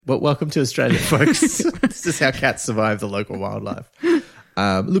Well, welcome to Australia, folks. This is how cats survive the local wildlife.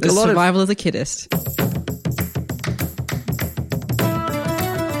 Look, The survival of the kittest.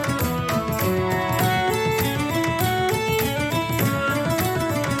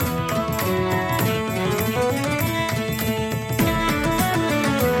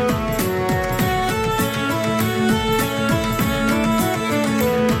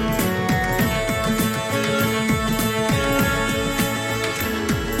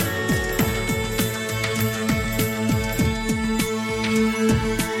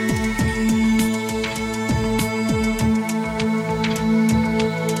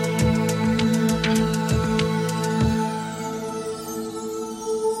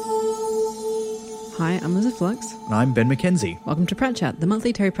 Hi, I'm Liz Flux. And I'm Ben McKenzie. Welcome to Prat Chat, the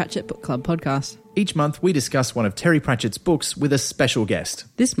monthly Terry Pratchett Book Club podcast. Each month, we discuss one of Terry Pratchett's books with a special guest.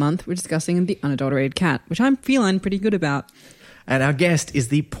 This month, we're discussing The Unadulterated Cat, which I'm feeling pretty good about. And our guest is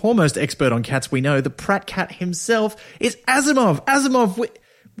the foremost expert on cats we know. The Pratt cat himself is Asimov. Asimov,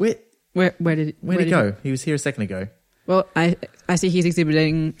 Where did he go? He was here a second ago. Well, I see he's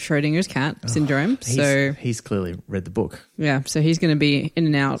exhibiting Schrodinger's cat syndrome. He's clearly read the book. Yeah, so he's going to be in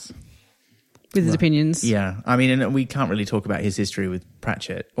and out with his opinions. Yeah, I mean, and we can't really talk about his history with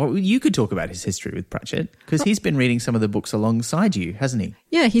Pratchett. Or you could talk about his history with Pratchett because he's been reading some of the books alongside you, hasn't he?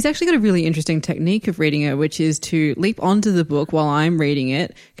 Yeah, he's actually got a really interesting technique of reading it, which is to leap onto the book while I'm reading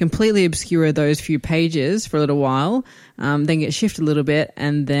it, completely obscure those few pages for a little while, then get shifted a little bit,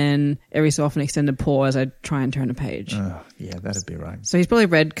 and then every so often extend a pause as I try and turn a page. Yeah, that'd be right. So he's probably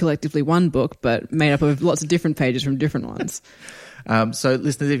read collectively one book, but made up of lots of different pages from different ones. So,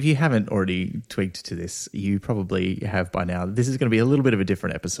 listeners, if you haven't already tweaked to this, you probably have by now. This is going to be a little bit of a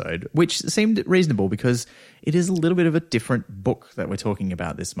different episode, which seemed reasonable because it is a little bit of a different book that we're talking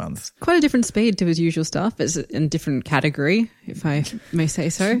about this month. Quite a different speed to his usual stuff. It's in a different category, if I may say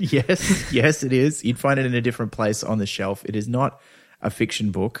so. Yes, it is. You'd find it in a different place on the shelf. It is not a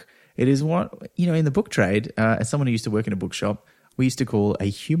fiction book. It is what, in the book trade, as someone who used to work in a bookshop, we used to call a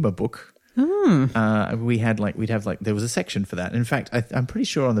humor book. There was a section for that. In fact, I'm pretty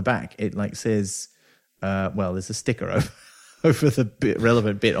sure on the back it says, there's a sticker over the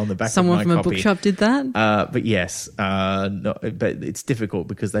relevant bit on the back. Someone of my from a copy. bookshop did that. But yes, but it's difficult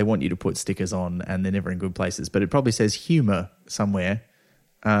because they want you to put stickers on, and they're never in good places. But it probably says humor somewhere.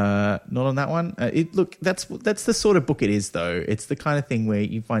 Not on that one. That's the sort of book it is, though. It's the kind of thing where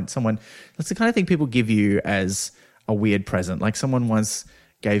you find someone. That's the kind of thing people give you as a weird present. Like someone once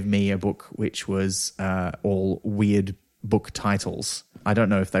gave me a book which was all weird book titles. I don't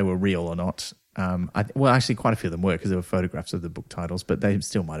know if they were real or not. Actually, quite a few of them were because there were photographs of the book titles, but they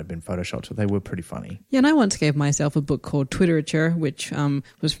still might have been photoshopped, but they were pretty funny. Yeah, and I once gave myself a book called Twitterature, which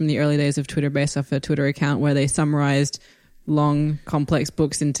was from the early days of Twitter, based off a Twitter account where they summarized long, complex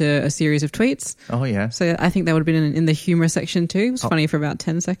books into a series of tweets. Oh, yeah. So I think that would have been in the humor section too. It was funny for about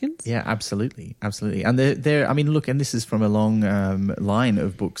 10 seconds. Yeah, absolutely. Absolutely. And and this is from a long line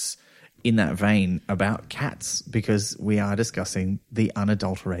of books in that vein about cats, because we are discussing The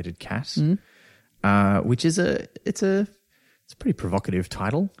Unadulterated Cat, which is it's a pretty provocative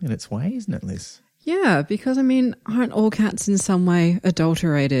title in its way, isn't it, Liz? Yeah, because aren't all cats in some way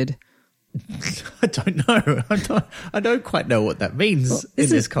adulterated? I don't know. I don't quite know what that means in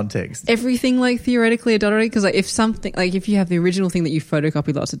this context. Everything theoretically adulterated? Because if something, if you have the original thing that you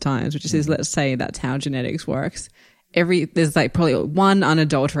photocopy lots of times, which is, let's say that's how genetics works. There's probably one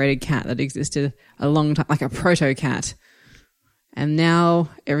unadulterated cat that existed a long time, like a proto cat. And now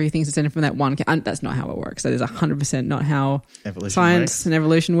everything's descended from that one cat. And that's not how it works. That is 100% not how science and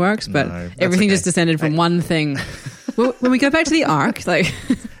evolution works. But everything just descended from one thing. When we go back to the ark,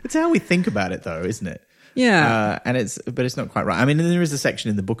 it's how we think about it, though, isn't it? Yeah. But it's not quite right. And there is a section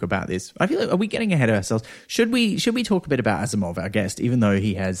in the book about this. I feel like, are we getting ahead of ourselves? Should we talk a bit about Asimov, our guest, even though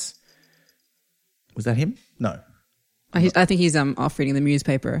he has... Was that him? No. I think he's off reading the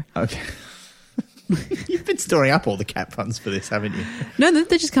newspaper. Okay. You've been storing up all the cat puns for this, haven't you? No,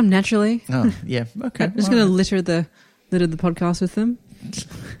 they just come naturally. Oh, yeah. Okay. I'm just going to litter the podcast with them.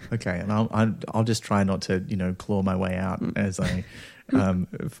 Okay, and I'll just try not to claw my way out as I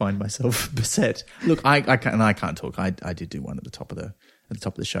find myself beset. Look, I can't talk. I did do one at the top of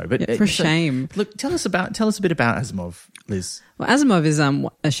the show, but for shame. Look, tell us a bit about Asimov, Liz. Well, Asimov is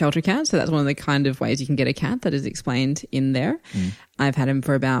a shelter cat, so that's one of the kind of ways you can get a cat that is explained in there. I've had him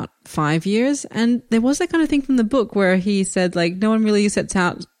for about 5 years, and there was that kind of thing from the book where he said no one really sets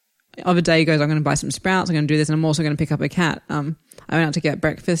out of a day. He goes, I'm going to buy some sprouts, I'm going to do this, and I'm also going to pick up a cat. I went out to get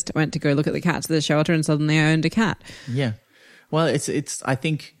breakfast, I went to go look at the cats at the shelter, and suddenly I owned a cat. Yeah. Well, it's I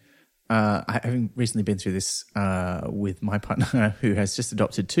think having recently been through this with my partner who has just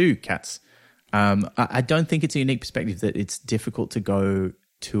adopted 2 cats, I don't think it's a unique perspective that it's difficult to go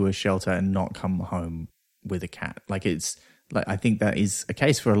to a shelter and not come home with a cat. I think that is a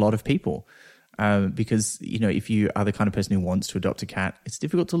case for a lot of people. Because, if you are the kind of person who wants to adopt a cat, it's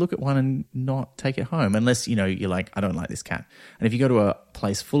difficult to look at one and not take it home unless, you're like, I don't like this cat. And if you go to a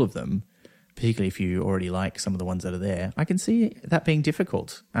place full of them, particularly if you already like some of the ones that are there, I can see that being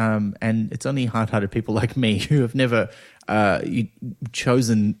difficult. And it's only hard-hearted people like me who have never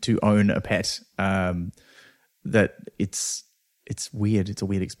chosen to own a pet that it's weird. It's a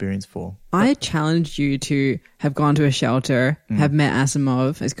weird experience for. I challenged you to have gone to a shelter, have met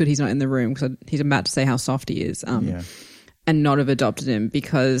Asimov. It's good he's not in the room because he's about to say how soft he is. And not have adopted him,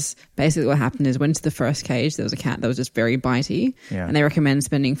 because basically what happened is went to the first cage. There was a cat that was just very bitey, and they recommend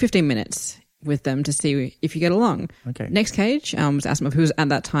spending 15 minutes with them to see if you get along. Okay. Next cage was Asimov, who was at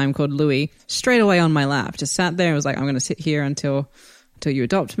that time called Louis, straight away on my lap, just sat there and was like, I'm going to sit here until you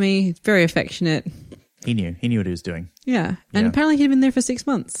adopt me. He's very affectionate. He knew what he was doing. Yeah. And apparently he'd been there for 6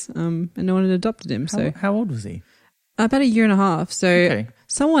 months, and no one had adopted him. How old was he? About 1.5 years. So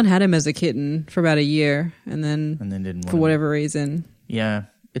someone had him as a kitten for about a year, and then didn't for whatever reason. Yeah,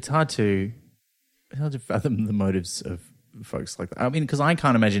 it's hard to fathom the motives of folks like that. I mean, because I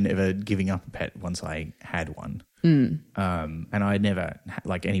can't imagine ever giving up a pet once I had one. And I never,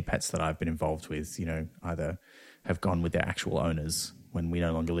 like any pets that I've been involved with, either have gone with their actual owners when we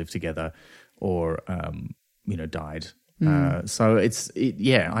no longer live together, or died. So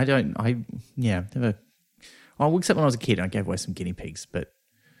never. Well, except when I was a kid, I gave away some guinea pigs, but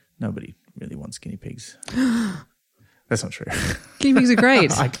nobody really wants guinea pigs. That's not true. Guinea pigs are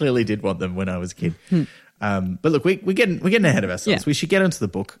great. I clearly did want them when I was a kid. But look, we're getting ahead of ourselves. Yeah. We should get into the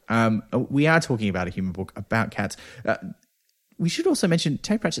book. We are talking about a human book about cats. We should also mention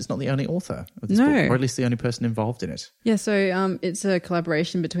Terry Pratchett's not the only author of this book, or at least the only person involved in it. Yeah, so it's a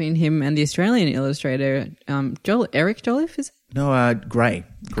collaboration between him and the Australian illustrator, Eric Jolliffe, is it? No, Gray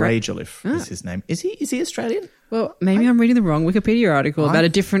Jolliffe is his name. Is he Australian? Well, maybe I'm reading the wrong Wikipedia article about a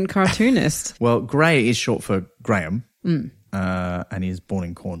different cartoonist. Well, Gray is short for Graham, and he's born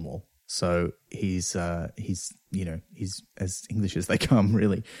in Cornwall. So he's as English as they come,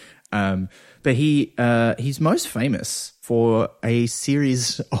 really. But he's most famous for a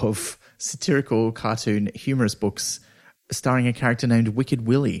series of satirical cartoon humorous books starring a character named Wicked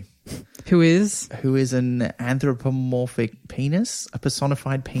Willie. Who is an anthropomorphic penis, a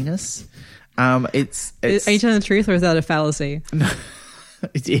personified penis. It's are you telling the truth, or is that a fallacy? No,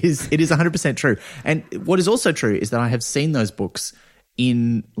 it is 100% true. And what is also true is that I have seen those books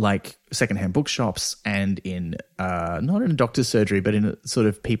in like secondhand bookshops and in not in a doctor's surgery, but in a sort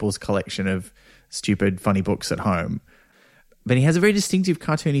of people's collection of stupid, funny books at home. But he has a very distinctive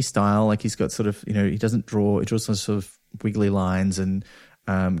cartoony style. Like he's got sort of, he doesn't draw, he draws some sort of wiggly lines, and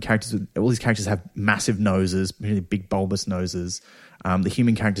all these characters have massive noses, really big bulbous noses. The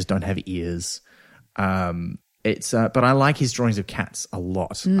human characters don't have ears. But I like his drawings of cats a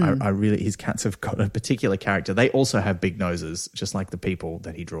lot. I really, his cats have got a particular character. They also have big noses, just like the people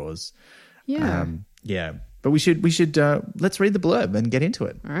that he draws. Yeah. But we should let's read the blurb and get into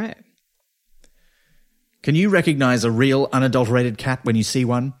it. All right. Can you recognize a real unadulterated cat when you see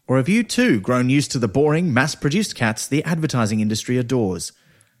one? Or have you too grown used to the boring, mass-produced cats the advertising industry adores?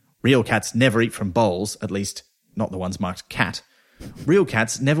 Real cats never eat from bowls, at least not the ones marked cat. Real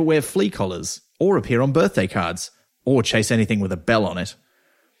cats never wear flea collars, or appear on birthday cards, or chase anything with a bell on it.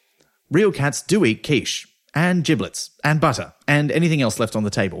 Real cats do eat quiche, and giblets, and butter, and anything else left on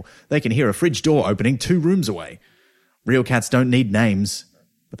the table. They can hear a fridge door opening 2 rooms away. Real cats don't need names,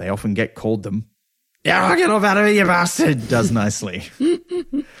 but they often get called them. Yeah, get off out of me, you bastard, does nicely.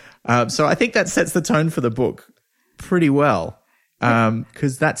 So I think that sets the tone for the book pretty well,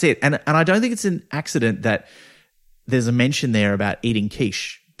 because that's it. And I don't think it's an accident that there's a mention there about eating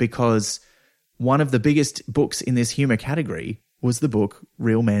quiche, because one of the biggest books in this humor category was the book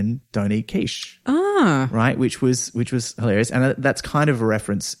Real Men Don't Eat Quiche. Right, which was hilarious. And that's kind of a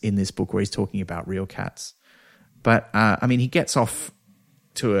reference in this book where he's talking about real cats. But, I mean, he gets off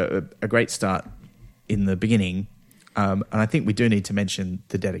to a great start in the beginning. And I think we do need to mention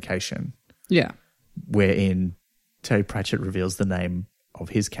the dedication. Yeah. Wherein Terry Pratchett reveals the name of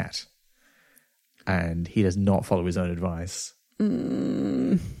his cat. And he does not follow his own advice.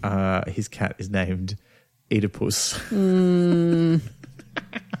 His cat is named Oedipus.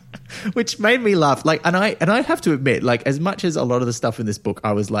 Which made me laugh. Like, and I have to admit, like, as much as a lot of the stuff in this book,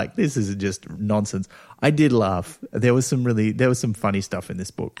 I was like, this is just nonsense. I did laugh. There was some funny stuff in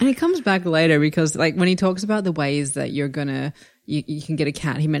this book. And it comes back later because, like, when he talks about the ways that you're gonna you can get a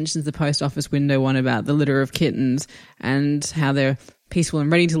cat. He mentions the post office window one about the litter of kittens and how they're peaceful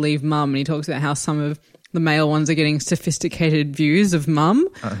and ready to leave mum. And he talks about how some of the male ones are getting sophisticated views of mum,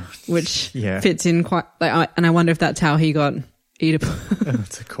 which fits in quite. And I wonder if that's how he got Oedipus.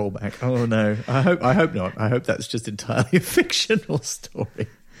 It's a callback. Oh no, I hope not. I hope that's just entirely a fictional story.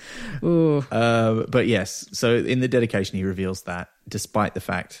 Ooh. But yes, so in the dedication, he reveals that despite the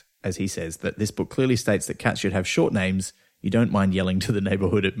fact, as he says, that this book clearly states that cats should have short names, you don't mind yelling to the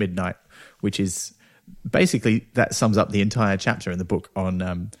neighborhood at midnight, which is basically, that sums up the entire chapter in the book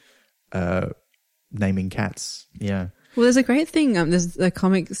on naming cats. Yeah. Well, there's a great thing. There's a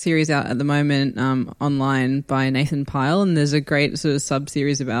comic series out at the moment online by Nathan Pyle, and there's a great sort of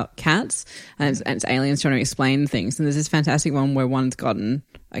sub-series about cats, and it's aliens trying to explain things. And there's this fantastic one where one's gotten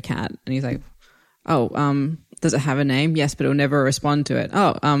a cat, and he's like, does it have a name? Yes, but it'll never respond to it.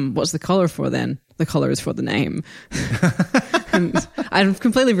 What's the collar for then? The collar is for the name. And I've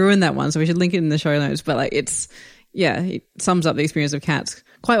completely ruined that one, so we should link it in the show notes. But it sums up the experience of cats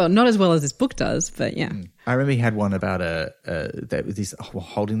quite well. Not as well as this book does, but yeah. I remember he had one about this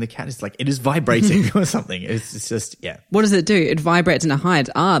holding the cat. It's like, it is vibrating or something. It's just, yeah. What does it do? It vibrates and it hides.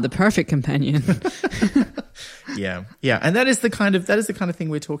 The perfect companion. Yeah. And that is the kind of thing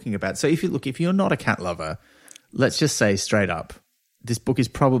we're talking about. So if you're not a cat lover, let's just say straight up, this book is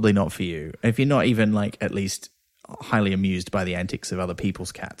probably not for you. If you're not even at least highly amused by the antics of other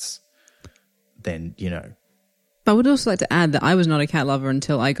people's cats, then, But I would also like to add that I was not a cat lover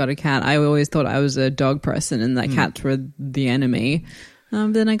until I got a cat. I always thought I was a dog person and that cats were the enemy.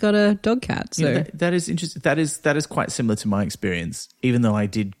 Then I got a dog cat. So that is interesting. That is quite similar to my experience, even though I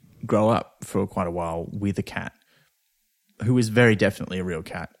did grow up for quite a while with a cat who was very definitely a real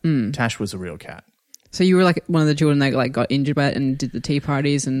cat. Tash was a real cat. So you were one of the children that got injured by it and did the tea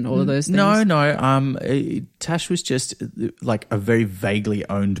parties and all of those things? No. Tash was just a very vaguely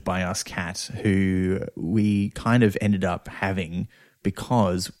owned by us cat who we kind of ended up having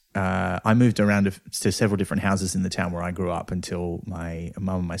because I moved around to several different houses in the town where I grew up until my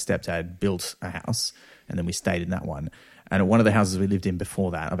mum and my stepdad built a house, and then we stayed in that one. And at one of the houses we lived in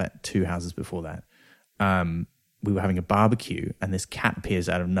before that, about 2 houses before that, we were having a barbecue, and this cat appears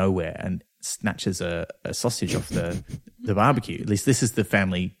out of nowhere and snatches a sausage off the barbecue. At least this is the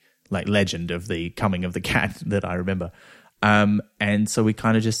family legend of the coming of the cat that I remember. And so we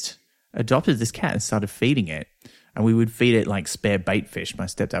kind of just adopted this cat and started feeding it. And we would feed it spare bait fish. My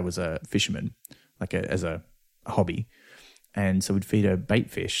stepdad was a fisherman, as a hobby. And so we'd feed her bait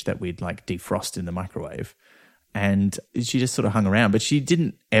fish that we'd defrost in the microwave. And she just sort of hung around, but she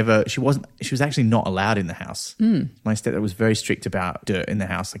was actually not allowed in the house. My stepdad was very strict about dirt in the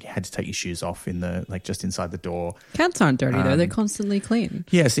house. You had to take your shoes off in the, just inside the door. Cats aren't dirty though. They're constantly clean.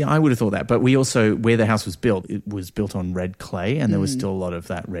 Yeah. See, I would have thought that, but we also, where the house was built, it was built on red clay, and there was still a lot of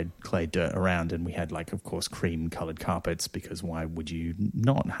that red clay dirt around. And we had of course, cream colored carpets, because why would you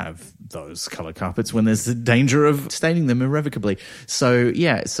not have those colored carpets when there's the danger of staining them irrevocably? So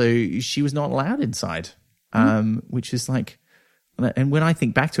yeah, so she was not allowed inside. Which is and when I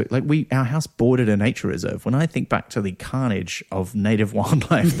think back to it, our house bordered a nature reserve. When I think back to the carnage of native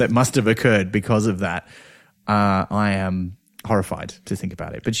wildlife that must have occurred because of that, I am horrified to think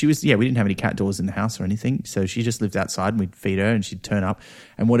about it. But we didn't have any cat doors in the house or anything. So she just lived outside, and we'd feed her and she'd turn up.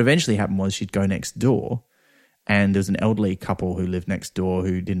 And what eventually happened was she'd go next door, and there was an elderly couple who lived next door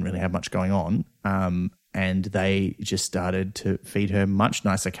who didn't really have much going on. And they just started to feed her much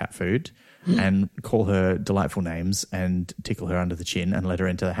nicer cat food and call her delightful names and tickle her under the chin and let her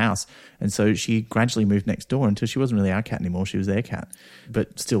into the house. And so she gradually moved next door until she wasn't really our cat anymore. She was their cat,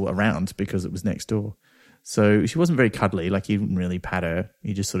 but still around because it was next door. So she wasn't very cuddly. You didn't really pat her.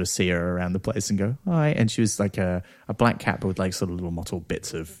 You just sort of see her around the place and go, hi. And she was a black cat, but with sort of little mottled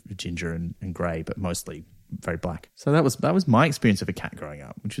bits of ginger and grey, but mostly very black. So that was my experience of a cat growing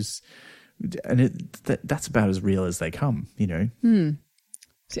up, which was, and that's about as real as they come,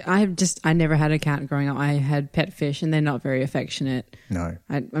 See, I never had a cat growing up. I had pet fish, and they're not very affectionate. No.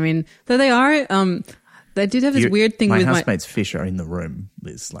 I mean, though they are, they did have this weird thing with my housemates' fish are in the room,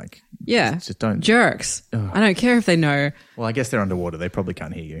 Liz. Yeah. Just don't. Jerks. Ugh. I don't care if they know. Well, I guess they're underwater. They probably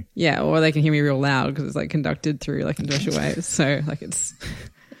can't hear you. Yeah, or they can hear me real loud because it's conducted through industrial waves. So it's,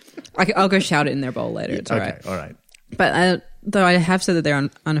 I'll go shout it in their bowl later. It's all right. All right. But though I have said that they're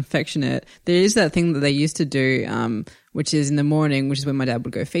unaffectionate, there is that thing that they used to do, which is in the morning, which is when my dad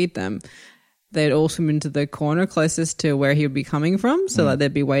would go feed them. They'd all swim into the corner closest to where he would be coming from, so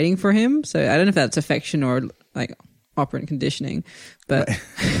they'd be waiting for him. So I don't know if that's affection or operant conditioning, but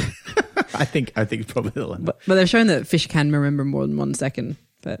I think it's probably the latter. But they've shown that fish can remember more than 1 second.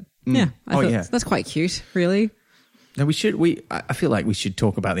 But yeah, I thought that's quite cute, really. Now I feel like we should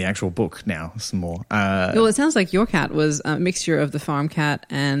talk about the actual book now some more. Well, it sounds like your cat was a mixture of the farm cat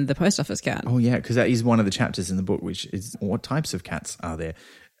and the post office cat. Oh yeah, because that is one of the chapters in the book, which is what types of cats are there.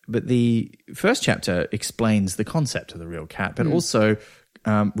 But the first chapter explains the concept of the real cat, but also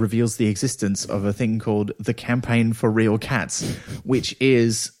reveals the existence of a thing called the Campaign for Real Cats, which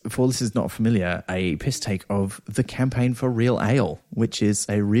is, for listeners not familiar, a piss take of the Campaign for Real Ale, which is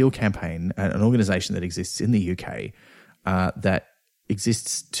a real campaign, an organisation that exists in the UK that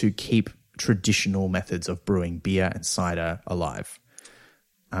exists to keep traditional methods of brewing beer and cider alive.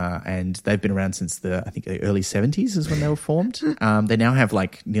 And they've been around since the early 70s is when they were formed. They now have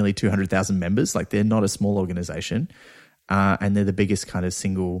like nearly 200,000 members. Like they're not a small organisation. And they're the biggest kind of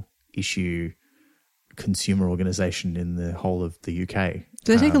single issue consumer organisation in the whole of the UK.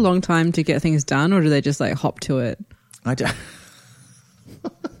 Do they take a long time to get things done, or do they just like hop to it? I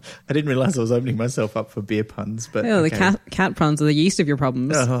didn't realise I was opening myself up for beer puns. But the cat puns are the yeast of your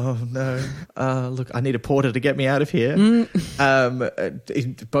problems. Oh, no. Look, I need a porter to get me out of here. In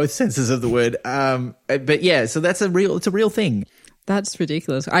both senses of the word. But yeah, so it's a real thing. That's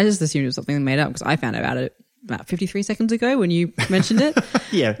ridiculous. I just assumed it was something made up because I found out about it about 53 seconds ago when you mentioned it.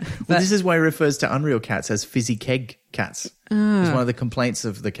 Yeah. Well, this is why it refers to unreal cats as fizzy keg cats. Because one of the complaints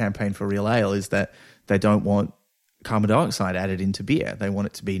of the Campaign for Real Ale is that they don't want carbon dioxide added into beer. They want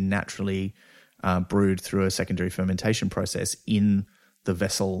it to be naturally brewed through a secondary fermentation process in the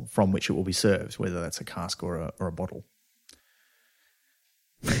vessel from which it will be served, whether that's a cask or a bottle.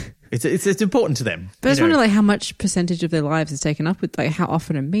 It's important to them. But I just wonder, like, how much percentage of their lives is taken up with, like, how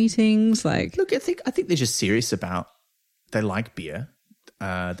often are meetings? Like, look, I think they're just serious about. They like beer.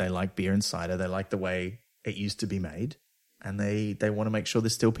 They like beer and cider. They like the way it used to be made, and they want to make sure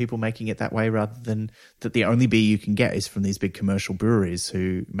there's still people making it that way, rather than that the only beer you can get is from these big commercial breweries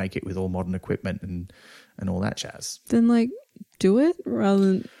who make it with all modern equipment and all that jazz. Then, like, do it rather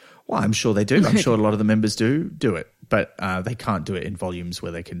than. Well, I'm sure they do. I'm sure a lot of the members do it. But they can't do it in volumes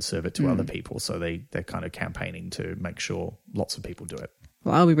where they can serve it to other people. So they're kind of campaigning to make sure lots of people do it.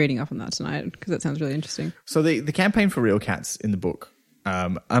 Well, I'll be reading up on that tonight because that sounds really interesting. So the Campaign for Real Cats in the book,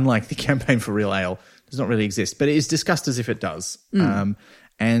 unlike the Campaign for Real Ale, does not really exist. But it is discussed as if it does. And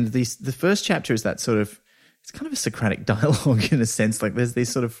the first chapter is that sort of, it's kind of a Socratic dialogue in a sense. Like there's these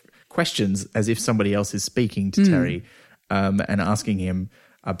sort of questions as if somebody else is speaking to Terry and asking him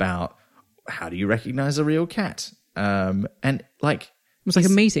about how do you recognize a real cat? And like it's like a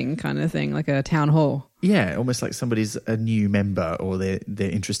meeting kind of thing, like a town hall. Yeah, almost like somebody's a new member or they're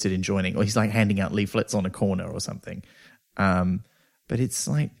interested in joining, or he's like handing out leaflets on a corner or something. But it's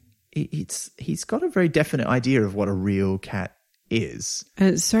like he's got a very definite idea of what a real cat is. And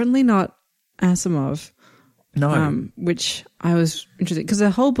it's certainly not Asimov. No, which I was interested because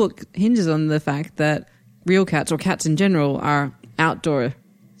the whole book hinges on the fact that real cats or cats in general are outdoor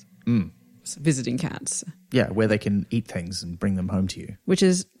visiting cats. Yeah, where they can eat things and bring them home to you. Which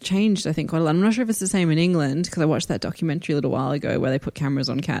has changed, I think, quite a lot. I'm not sure if it's the same in England because I watched that documentary a little while ago where they put cameras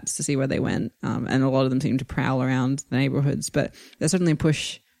on cats to see where they went, and a lot of them seem to prowl around the neighbourhoods. But there's certainly a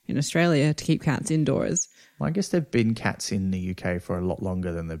push in Australia to keep cats indoors. Well, I guess there have been cats in the UK for a lot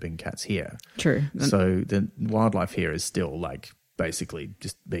longer than there have been cats here. True. So the wildlife here is still like basically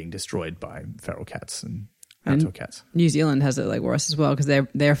just being destroyed by feral cats and outdoor cats. New Zealand has it like worse as well because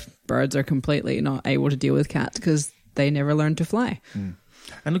their birds are completely not able to deal with cats because they never learned to fly. And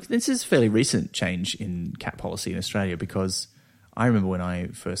look, this is a fairly recent change in cat policy in Australia because I remember when I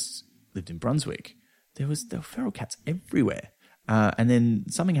first lived in Brunswick, there were feral cats everywhere. And then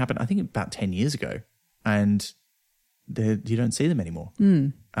something happened, I think about 10 years ago, and you don't see them anymore.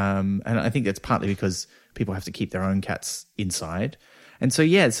 And I think that's partly because people have to keep their own cats inside. And so,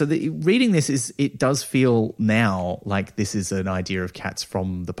 yeah, so reading this it does feel now like this is an idea of cats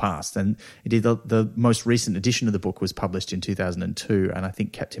from the past. And the most recent edition of the book was published in 2002 and I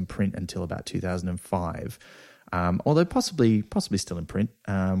think kept in print until about 2005. Although possibly still in print,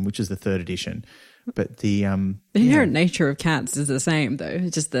 which is the third edition. But the inherent nature of cats is the same, though.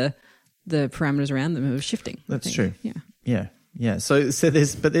 It's just the parameters around them are shifting. That's true. Yeah. Yeah. So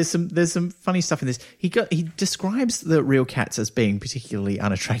there's some funny stuff in this. He describes the real cats as being particularly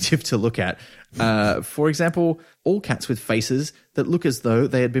unattractive to look at. For example, all cats with faces that look as though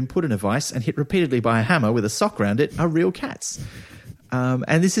they had been put in a vice and hit repeatedly by a hammer with a sock around it are real cats.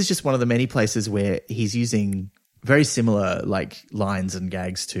 And this is just one of the many places where he's using very similar like lines and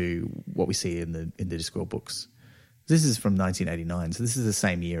gags to what we see in the Discworld books. This is from 1989, so this is the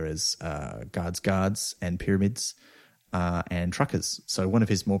same year as Guards and Pyramids and Truckers, so one of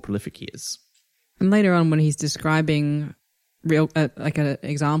his more prolific years. And later on when he's describing real, like an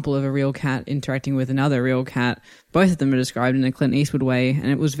example of a real cat interacting with another real cat. Both of them are described in a Clint Eastwood way, and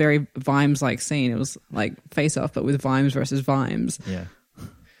it was very Vimes-like scene. It was like Face Off, but with Vimes versus Vimes. Yeah.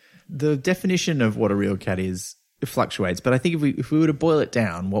 The definition of what a real cat is, it fluctuates, but I think if we were to boil it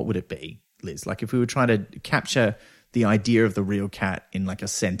down, what would it be, Liz? Like if we were trying to capture the idea of the real cat in like a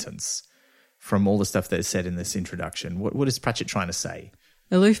sentence from all the stuff that is said in this introduction, what is Pratchett trying to say?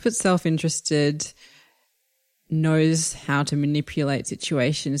 Aloof but self-interested, knows how to manipulate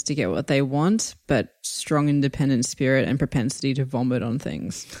situations to get what they want, but strong independent spirit and propensity to vomit on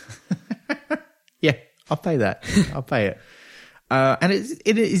things. Yeah, I'll pay that. I'll pay it. And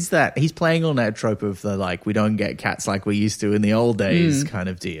it is that he's playing on that trope of the like we don't get cats like we used to in the old days kind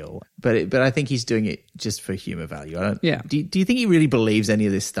of deal. But I think he's doing it just for humor value. Yeah. Do you think he really believes any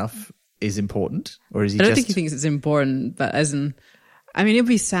of this stuff is important, or is he? I don't think he thinks it's important, but it'd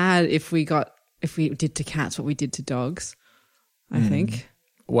be sad if we did to cats what we did to dogs. I think.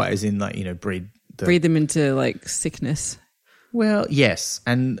 What, as in like breed them into like sickness. Well, yes,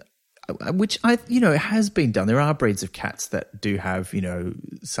 and. Which it has been done. There are breeds of cats that do have,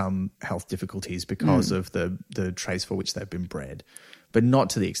 some health difficulties because of the traits for which they've been bred, but not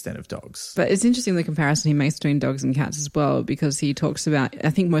to the extent of dogs. But it's interesting the comparison he makes between dogs and cats as well, because he talks about,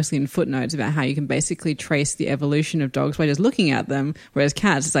 I think mostly in footnotes, about how you can basically trace the evolution of dogs by just looking at them, whereas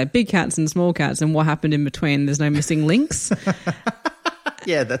cats, it's like big cats and small cats, and what happened in between, there's no missing links.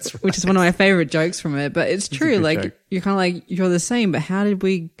 Yeah, that's right. Which is one of my favorite jokes from it, but it's true. Like joke. you're kind of like, you're the same, but how did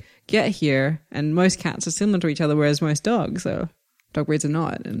we get here? And most cats are similar to each other, whereas most dogs, so dog breeds are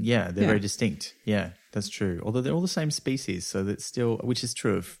not. And they're very distinct. Yeah, that's true. Although they're all the same species, so that's still, which is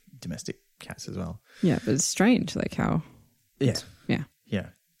true of domestic cats as well. Yeah, but it's strange, like how. Yeah.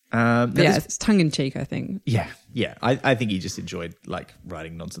 It's tongue in cheek, I think. Yeah. I think he just enjoyed like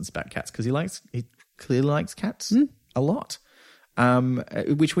writing nonsense about cats because he clearly likes cats a lot.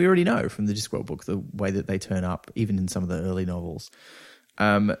 Which we already know from the Discworld book, the way that they turn up, even in some of the early novels.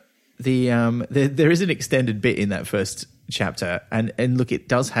 There is an extended bit in that first chapter, and look, it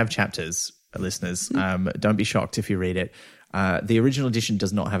does have chapters, listeners. Don't be shocked if you read it. The original edition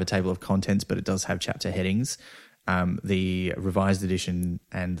does not have a table of contents, but it does have chapter headings. The revised edition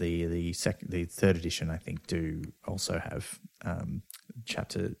and the third edition, I think, do also have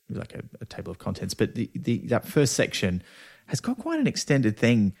chapter like a table of contents. But that first section has got quite an extended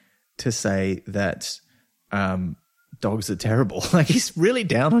thing to say that dogs are terrible. Like he's really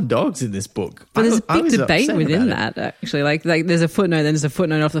down on dogs in this book. But there's a big debate within that, actually. Like there's a footnote, then there's a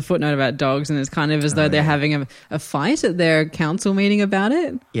footnote off the footnote about dogs, and it's kind of as though they're having a fight at their council meeting about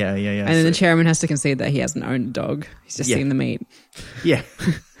it. Yeah. And then the chairman has to concede that he hasn't owned a dog. He's just seen them eat. Yeah.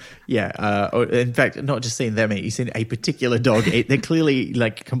 Yeah. In fact, not just seeing them eat, he's seen a particular dog eat. They're clearly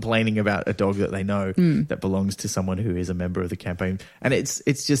like complaining about a dog that they know that belongs to someone who is a member of the campaign. And it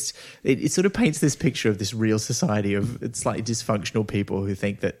sort of paints this picture of this real society of slightly dysfunctional people who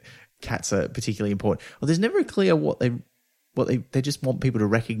think that cats are particularly important. Well, there's never clear what they just want people to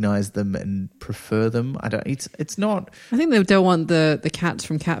recognize them and prefer them. It's not. I think they don't want the cats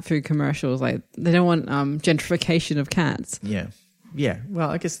from cat food commercials. Like they don't want gentrification of cats. Yeah, well,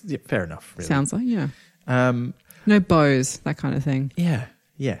 I guess fair enough. Really. Sounds like no bows, that kind of thing. Yeah.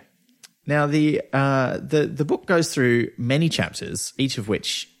 Now the book goes through many chapters, each of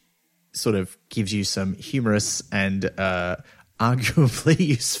which sort of gives you some humorous and arguably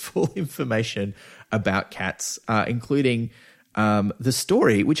useful information about cats, including the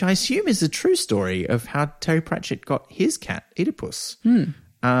story, which I assume is a true story of how Terry Pratchett got his cat, Oedipus.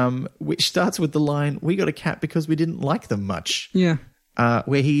 Which starts with the line, "We got a cat because we didn't like them much." Yeah.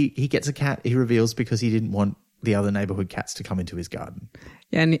 Where he gets a cat, he reveals, because he didn't want the other neighborhood cats to come into his garden.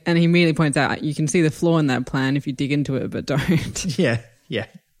 Yeah, and he immediately points out, you can see the flaw in that plan if you dig into it, but don't. Yeah.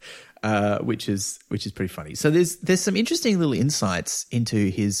 Which is pretty funny. So there's some interesting little insights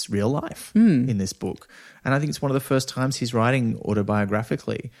into his real life in this book. And I think it's one of the first times he's writing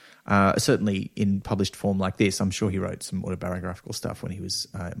autobiographically. Certainly in published form like this. I'm sure he wrote some autobiographical stuff when he was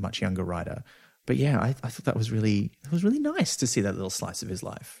a much younger writer. But yeah, I thought that was really nice to see that little slice of his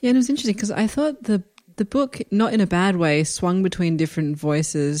life. Yeah, and it was interesting because I thought the book, not in a bad way, swung between different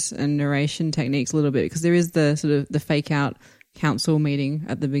voices and narration techniques a little bit, because there is the sort of the fake out council meeting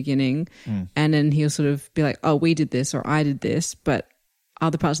at the beginning, and then he'll sort of be like, "Oh, we did this," or "I did this," but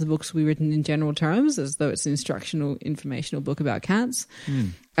other parts of the books will be written in general terms as though it's an instructional, informational book about cats.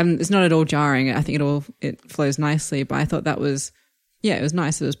 And it's not at all jarring. I think it flows nicely, but I thought that was, it was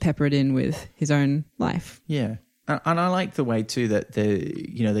nice. It was peppered in with his own life. Yeah. And I like the way too that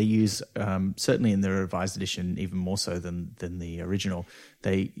they use certainly in the revised edition even more so than the original.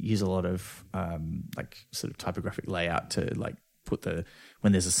 They use a lot of like sort of typographic layout to like put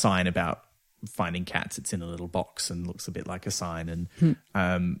when there's a sign about finding cats, it's in a little box and looks a bit like a sign,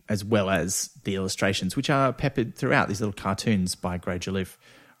 and as well as the illustrations, which are peppered throughout, these little cartoons by Gray Joliffe,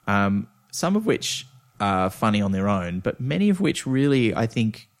 some of which are funny on their own, but many of which really, I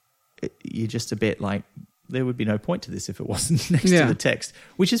think, you're just a bit like, there would be no point to this if it wasn't next to the text,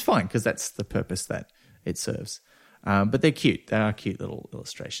 which is fine because that's the purpose that it serves. But they're cute. They are cute little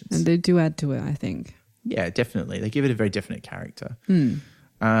illustrations. And they do add to it, I think. Yeah, definitely. They give it a very definite character.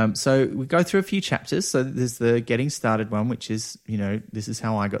 So we go through a few chapters. So there's the getting started one, which is, this is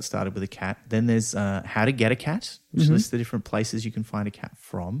how I got started with a cat. Then there's how to get a cat, which lists the different places you can find a cat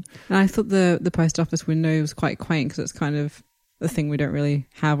from. And I thought the post office window was quite quaint because it's kind of the thing we don't really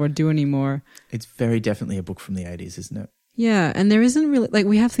have or do anymore. It's very definitely a book from the 80s, isn't it? Yeah, and there isn't really, like,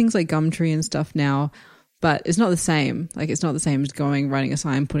 we have things like Gumtree and stuff now, but it's not the same. Like, it's not the same as writing a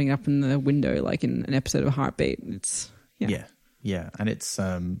sign, putting it up in the window, like in an episode of Heartbeat. It's, Yeah, and it's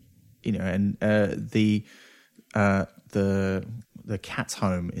and the cat's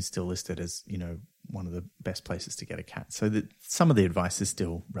home is still listed as one of the best places to get a cat. So that some of the advice is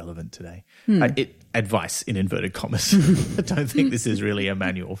still relevant today. Advice in inverted commas. I don't think this is really a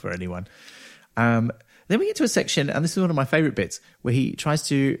manual for anyone. Then we get to a section, and this is one of my favorite bits, where he tries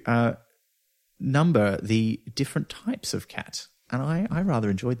to number the different types of cat, and I rather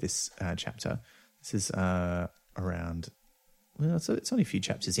enjoyed this chapter. This is around. Well, it's only a few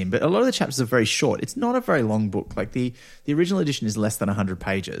chapters in, but a lot of the chapters are very short. It's not a very long book. Like the original edition is less than 100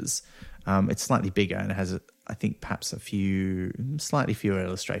 pages. It's slightly bigger and it has, I think, perhaps slightly fewer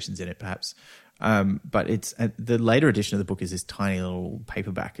illustrations in it, perhaps. But it's the later edition of the book is this tiny little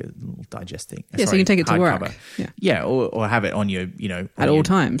paperback, a little digesting. Yeah, so you can take it to work. Cover. Yeah, or have it on your, at all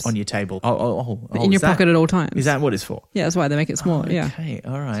times on your table. In your pocket at all times. Is that what it's for? Yeah, that's why they make it smaller. Okay,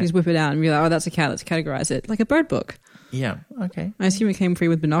 all right. So you just whip it out and be like, oh, that's a cat. Let's categorize it like a bird book. Yeah. Okay. I assume it came free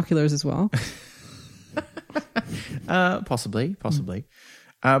with binoculars as well. Possibly.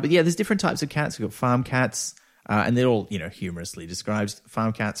 But yeah, there's different types of cats. We've got farm cats, and they're all, humorously described.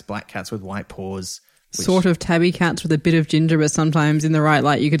 Farm cats, black cats with white paws. Sort of tabby cats with a bit of ginger, but sometimes in the right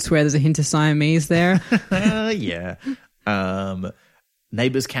light, you could swear there's a hint of Siamese there. Yeah.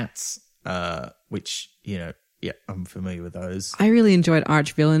 Neighbours cats, which, yeah, I'm familiar with those. I really enjoyed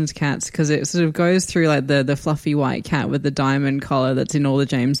Arch Villains cats because it sort of goes through like the fluffy white cat with the diamond collar that's in all the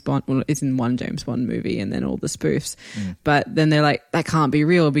James Bond. Well, it's in one James Bond movie and then all the spoofs. But then they're like, that can't be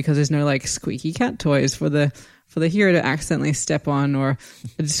real because there's no like squeaky cat toys for the hero to accidentally step on, or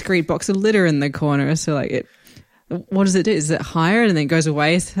a discreet box of litter in the corner. So like what does it do? Is it hired and then it goes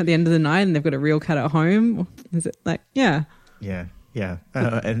away at the end of the night and they've got a real cat at home? Is it like, yeah. Yeah. Yeah,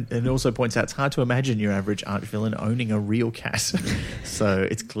 and it also points out it's hard to imagine your average arch villain owning a real cat. So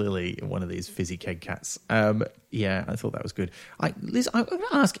it's clearly one of these fizzy keg cats. Yeah, I thought that was good. Liz, I'm going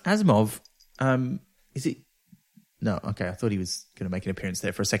to ask Asimov, is it... No, okay, I thought he was going to make an appearance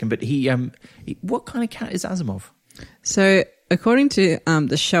there for a second, but what kind of cat is Asimov? So according to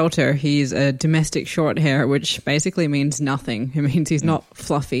The Shelter, he's a domestic short hair, which basically means nothing. It means he's not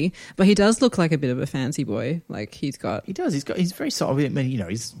fluffy, but he does look like a bit of a fancy boy. Like He does. He's very soft. I mean,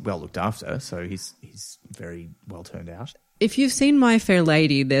 he's well looked after, so he's very well turned out. If you've seen My Fair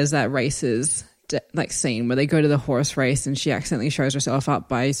Lady, there's that races like scene where they go to the horse race and she accidentally shows herself up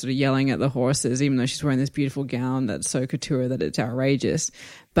by sort of yelling at the horses, even though she's wearing this beautiful gown that's so couture that it's outrageous.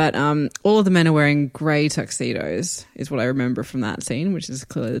 But all of the men are wearing grey tuxedos is what I remember from that scene, which is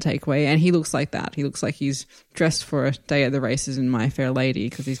clearly the takeaway. And he looks like that. He looks like he's dressed for a day at the races in My Fair Lady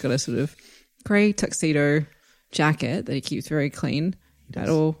because he's got a sort of grey tuxedo jacket that he keeps very clean at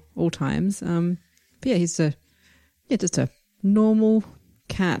all times. But yeah, he's just a normal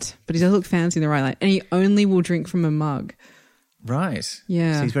cat, but he does look fancy in the right light, and he only will drink from a mug. Right.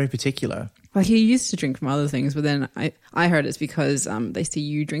 Yeah. So he's very particular. Like he used to drink from other things, but then I heard it's because they see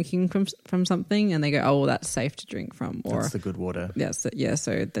you drinking from something and they go, oh, well, that's safe to drink from. Or that's the good water. Yeah.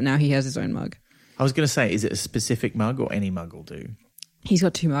 So now he has his own mug. I was going to say, is it a specific mug or any mug will do? He's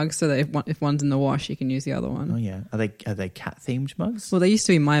got two mugs, so that if one's in the wash, he can use the other one. Oh yeah. Are they cat themed mugs? Well, they used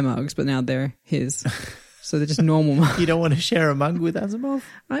to be my mugs, but now they're his. So they're just normal mugs. You don't want to share a mug with Asimov?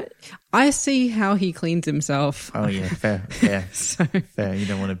 I see how he cleans himself. Oh, yeah, fair. So fair. You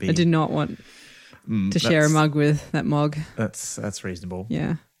don't want to be... I do not want to share a mug with that mug. That's reasonable.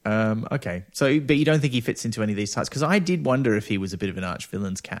 Yeah. Okay. So, but you don't think he fits into any of these types? Because I did wonder if he was a bit of an arch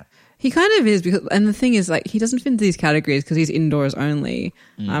villain's cat. He kind of is, because, and the thing is, like, he doesn't fit into these categories because he's indoors only.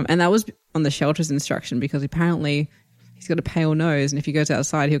 And that was on the shelter's instruction, because apparently he's got a pale nose, and if he goes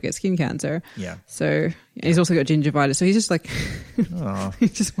outside, he'll get skin cancer. Yeah. So he's also got gingivitis. So he's just like, Oh.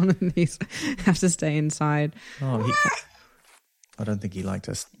 he's just one of these, have to stay inside. Oh, I don't think he liked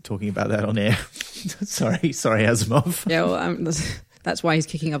us talking about that on air. sorry, Asimov. Yeah, well, that's why he's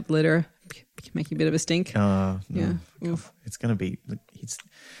kicking up the litter, making a bit of a stink. No. Yeah. It's going to be, he's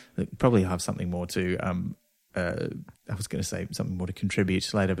probably have something more to, I was going to say something more to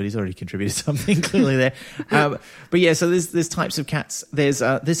contribute later, but he's already contributed something clearly there. But yeah, so there's types of cats. There's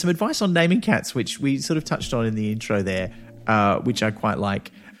some advice on naming cats, which we sort of touched on in the intro there, which I quite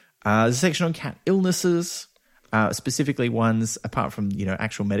like. There's a section on cat illnesses, specifically ones apart from,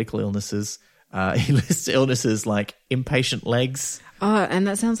 actual medical illnesses. He lists illnesses like impatient legs. Oh, and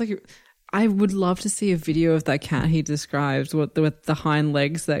that sounds like, I would love to see a video of that cat he describes with the hind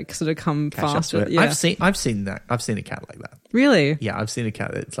legs that sort of come faster. Yeah. I've seen that. I've seen a cat like that. Really? Yeah, I've seen a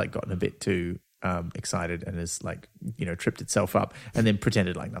cat that's like gotten a bit too excited and has like tripped itself up and then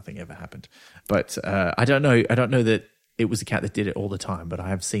pretended like nothing ever happened. But I don't know that it was a cat that did it all the time, but I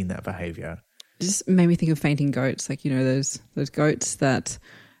have seen that behavior. It just made me think of fainting goats, like those goats that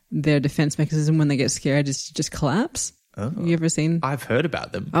their defense mechanism when they get scared is to just collapse. Oh. Have you ever seen? I've heard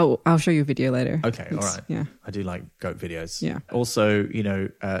about them. Oh, I'll show you a video later. Okay, all right. Yeah. I do like goat videos. Yeah. Also,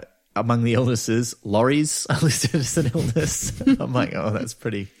 among the illnesses, lorries are listed as an illness. I'm like, oh,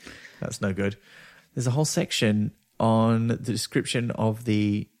 that's no good. There's a whole section on the description of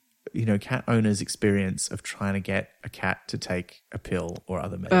the, cat owner's experience of trying to get a cat to take a pill or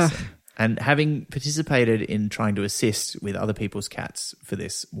other medicine. And having participated in trying to assist with other people's cats for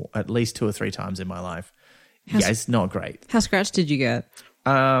this at least 2 or 3 times in my life, it's not great. How scratched did you get?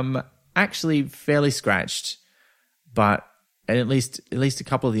 Actually, fairly scratched, but at least a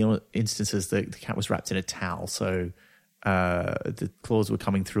couple of the instances, the cat was wrapped in a towel, so the claws were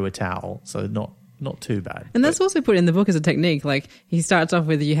coming through a towel, so not too bad. And that's also put in the book as a technique. Like, he starts off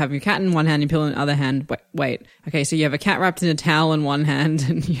with, you have your cat in one hand, your pill in the other hand. Wait. Okay, so you have a cat wrapped in a towel in one hand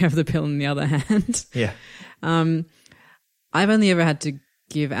and you have the pill in the other hand. Yeah. I've only ever had to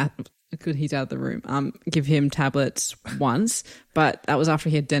give, good, he's out of the room, give him tablets once, but that was after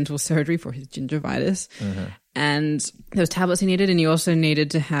he had dental surgery for his gingivitis. Mm-hmm. And there was tablets he needed, and he also needed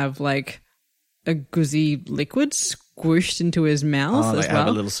to have like a gauzy liquid squished into his mouth as well. Have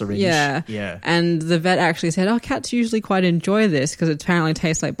a little syringe. Yeah. And the vet actually said, cats usually quite enjoy this because it apparently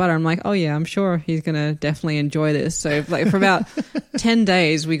tastes like butter. I'm like, oh yeah, I'm sure he's going to definitely enjoy this. So like for about 10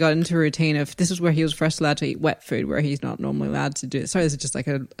 days, we got into a routine of, this is where he was first allowed to eat wet food, where he's not normally allowed to do it. Sorry, this is just like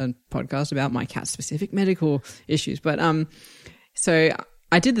a podcast about my cat specific medical issues. But so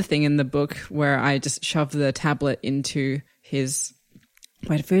I did the thing in the book where I just shoved the tablet into his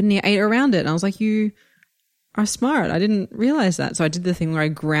wet food and he ate around it. And I was like, you are smart. I didn't realize that. So I did the thing where I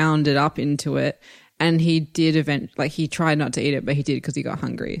ground it up into it, and he did he tried not to eat it, but he did because he got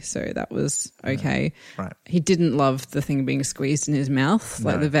hungry. So that was okay. Right. He didn't love the thing being squeezed in his mouth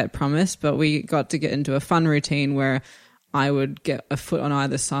like the vet promised, but we got to get into a fun routine where I would get a foot on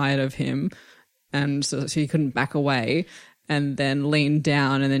either side of him, and so he couldn't back away, and then lean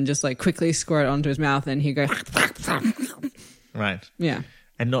down and then just like quickly squirt it onto his mouth, and he'd go Right. Yeah.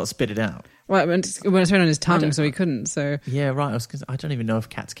 And not spit it out. Well, when it's right on his tongue, so he couldn't. So yeah, right. I don't even know if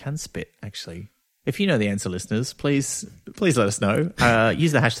cats can spit. Actually, if you know the answer, listeners, please let us know.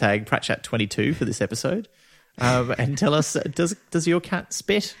 Use the hashtag PratChat22 for this episode, and tell us: does your cat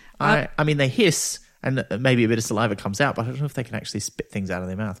spit? I mean, they hiss, and maybe a bit of saliva comes out, but I don't know if they can actually spit things out of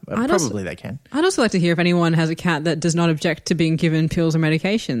their mouth. Probably they can. I'd also like to hear if anyone has a cat that does not object to being given pills or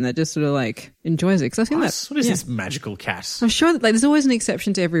medication, that just sort of like enjoys it. Because I think what is this magical cat? I'm sure that there's always an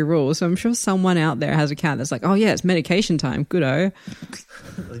exception to every rule. So I'm sure someone out there has a cat that's like, oh yeah, it's medication time. Good-o.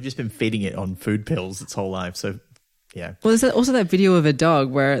 They've just been feeding it on food pills its whole life. So yeah. Well, there's also that video of a dog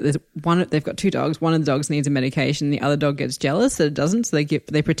where they've got 2 dogs. One of the dogs needs a medication. The other dog gets jealous that it doesn't. So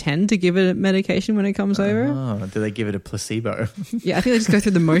they pretend to give it a medication when it comes over. Oh, do they give it a placebo? Yeah, I think they just go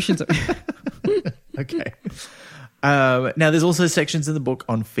through the motions of Okay. Now, there's also sections in the book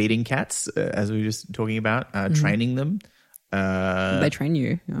on feeding cats, as we were just talking about, training them. They train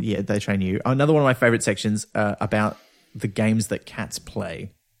you. Yeah, they train you. Another one of my favorite sections about the games that cats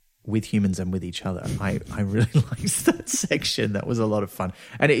play with humans and with each other. I really liked that section. That was a lot of fun.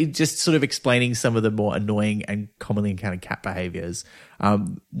 And it just sort of explaining some of the more annoying and commonly encountered cat behaviors.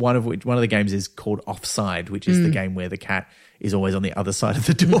 One of the games is called Offside, which is the game where the cat is always on the other side of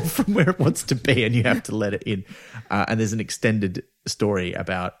the door from where it wants to be and you have to let it in. And there's an extended story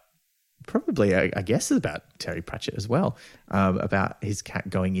about probably, I guess, about Terry Pratchett as well, about his cat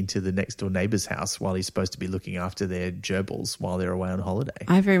going into the next door neighbour's house while he's supposed to be looking after their gerbils while they're away on holiday.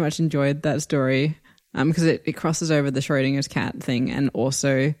 I very much enjoyed that story because it crosses over the Schrodinger's cat thing and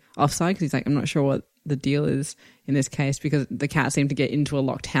also offside because he's like, I'm not sure what the deal is in this case because the cat seemed to get into a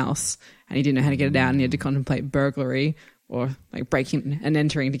locked house and he didn't know how to get it out and he had to contemplate burglary or like breaking and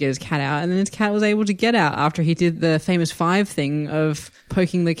entering to get his cat out. And then his cat was able to get out after he did the famous 5 thing of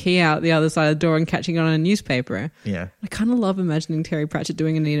poking the key out the other side of the door and catching it on a newspaper. Yeah. I kind of love imagining Terry Pratchett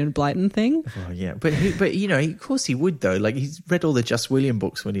doing an Enid Blyton thing. Oh, yeah. But of course he would, though. Like, he's read all the Just William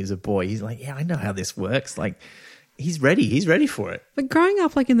books when he was a boy. He's like, yeah, I know how this works. Like, he's ready. He's ready for it. But growing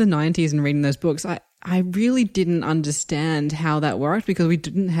up, like, in the 90s and reading those books, I really didn't understand how that worked because we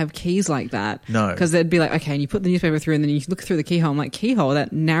didn't have keys like that. No. Because they'd be like, okay, and you put the newspaper through and then you look through the keyhole. I'm like, keyhole,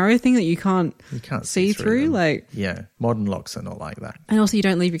 that narrow thing that you can't see through? them. Like, yeah, modern locks are not like that. and also you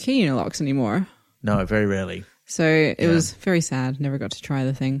don't leave your key in your locks anymore. No, very rarely. So it was very sad. Never got to try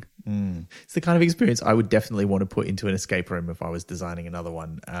the thing. It's the kind of experience I would definitely want to put into an escape room if I was designing another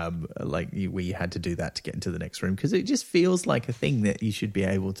one. We had to do that to get into the next room because it just feels like a thing that you should be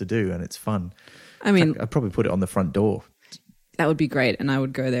able to do and it's fun. I mean, I'd probably put it on the front door. that would be great, and I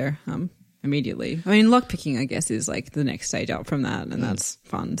would go there immediately. I mean, lockpicking, I guess, is like the next stage up from that, and that's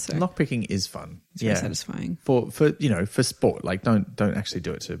fun. So Lockpicking is fun. it's very satisfying. For sport. Like, don't actually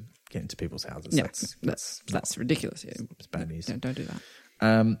do it to get into people's houses. Yeah, that's ridiculous. Yeah. It's bad news. Don't do that.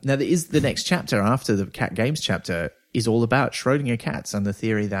 Now, there is the next chapter after the cat games chapter is all about Schrodinger cats and the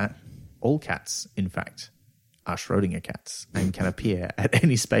theory that all cats, in fact, are Schrodinger cats and can appear at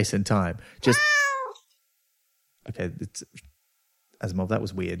any space and time. Just okay. Asimov, that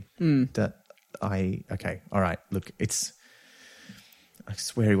was weird. Okay, all right. Look, I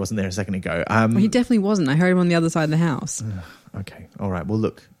swear he wasn't there a second ago. Well, he definitely wasn't. I heard him on the other side of the house. Okay, all right. Well,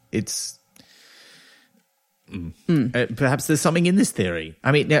 look, it's. Perhaps there's something in this theory.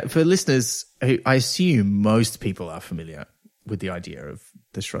 I mean, now, for listeners, I assume most people are familiar with the idea of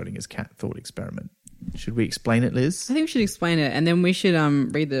the Schrodinger's cat thought experiment. Should we explain it, Liz? I think we should explain it, and then we should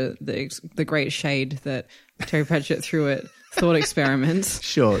read the great shade that Terry Pratchett threw at thought experiments.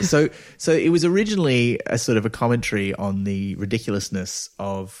 Sure. So it was originally a sort of a commentary on the ridiculousness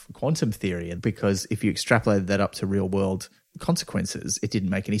of quantum theory, and because if you extrapolated that up to real world consequences, it didn't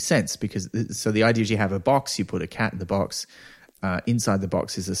make any sense. So the idea is you have a box, you put a cat in the box. Inside the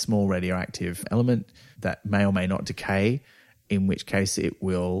box is a small radioactive element that may or may not decay, in which case it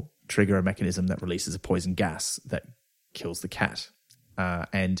will trigger a mechanism that releases a poison gas that kills the cat.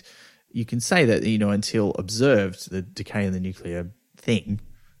 And you can say that, until observed, the decay in the nuclear thing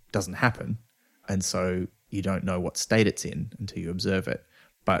doesn't happen. And so you don't know what state it's in until you observe it.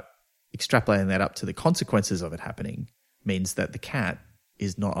 But extrapolating that up to the consequences of it happening means that the cat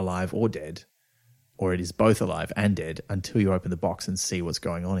is not alive or dead, or it is both alive and dead until you open the box and see what's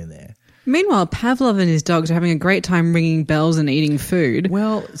going on in there. Meanwhile, Pavlov and his dogs are having a great time ringing bells and eating food.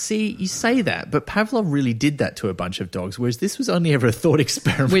 Well, see, you say that, but Pavlov really did that to a bunch of dogs, whereas this was only ever a thought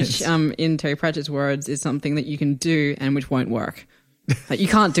experiment. Which, in Terry Pratchett's words, is something that you can do and which won't work. Like, you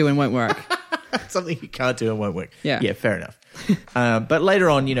can't do and won't work. Something you can't do and won't work. Yeah, fair enough. But later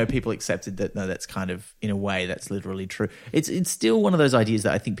on, people accepted that, no, that's kind of, in a way, that's literally true. It's still one of those ideas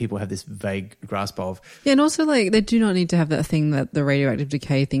that I think people have this vague grasp of. Yeah, and also, like, they do not need to have that thing that the radioactive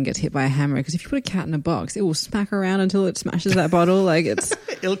decay thing gets hit by a hammer, because if you put a cat in a box, it will smack around until it smashes that bottle. Like, it's...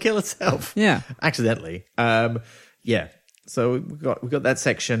 It'll kill itself. Yeah. Accidentally. Yeah. So we've got that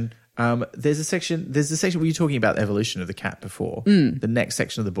section. There's a section where you're talking about the evolution of the cat before. The next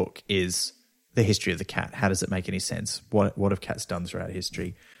section of the book is the history of the cat. How does it make any sense? What have cats done throughout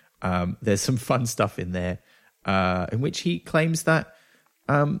history? There's some fun stuff in there in which he claims that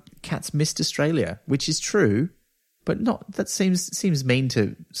cats missed Australia, which is true, but not. That seems mean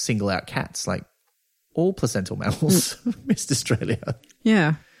to single out cats. Like, all placental mammals missed Australia.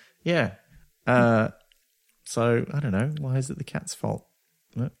 Yeah. Yeah. So I don't know. Why is it the cat's fault?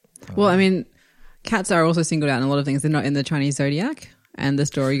 Well, I mean, cats are also singled out in a lot of things. They're not in the Chinese zodiac. And the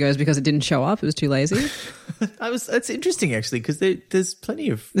story goes because it didn't show up. It was too lazy. That's interesting, actually, because there's plenty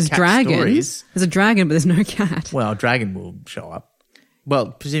of there's cat dragons. Stories. There's a dragon, but there's no cat. Well, a dragon will show up.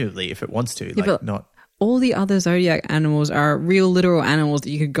 Well, presumably, if it wants to. Yeah, not. All the other zodiac animals are real, literal animals that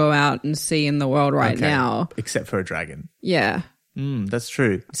you could go out and see in the world now. Except for a dragon. Yeah. That's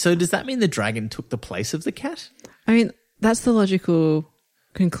true. So does that mean the dragon took the place of the cat? I mean, that's the logical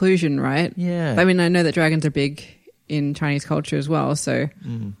conclusion, right? Yeah. But, I mean, I know that dragons are big in Chinese culture as well, so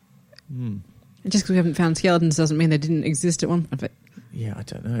just because we haven't found skeletons doesn't mean they didn't exist at one point. Yeah, I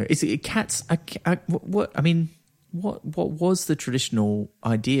don't know. Is it cats? What? I mean, what was the traditional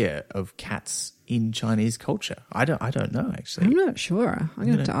idea of cats in Chinese culture? I don't know actually. I'm not sure. I'm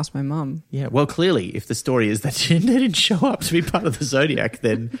going to have to ask my mum. Yeah, well, clearly, if the story is that they didn't show up to be part of the Zodiac,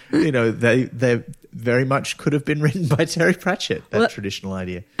 then they very much could have been written by Terry Pratchett. That traditional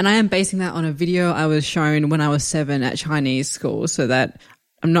idea. And I am basing that on a video I was shown when I was 7 at Chinese school, so that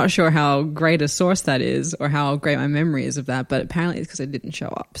I'm not sure how great a source that is or how great my memory is of that, but apparently it's because it didn't show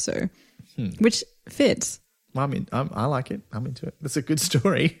up. So, which fits. Well, I like it. I'm into it. That's a good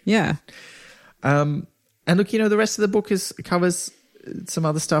story. Yeah. And look, the rest of the book covers some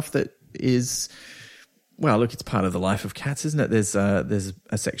other stuff that is, well, look, it's part of the life of cats, isn't it? There's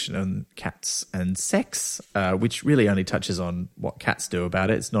a section on cats and sex, which really only touches on what cats do about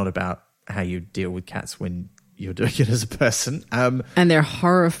it. It's not about how you deal with cats when you're doing it as a person. And their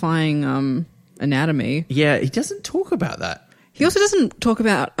horrifying anatomy. Yeah, he doesn't talk about that. He also doesn't talk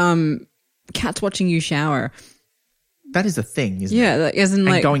about cats watching you shower. That is a thing, isn't it? Yeah, as in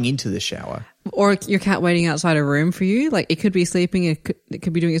and going into the shower. Or your cat waiting outside a room for you. Like, it could be sleeping, it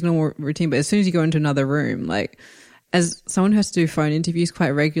could be doing its normal routine, but as soon as you go into another room, like, as someone who has to do phone interviews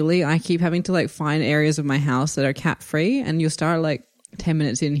quite regularly, I keep having to, like, find areas of my house that are cat-free, and you'll start, like, 10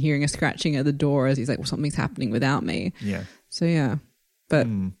 minutes in hearing a scratching at the door as he's like, well, something's happening without me. Yeah. So, yeah. But...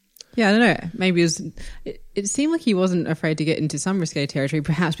 Yeah, I don't know. Maybe it seemed like he wasn't afraid to get into some risque territory,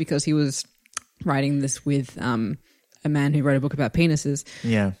 perhaps because he was writing this with a man who wrote a book about penises.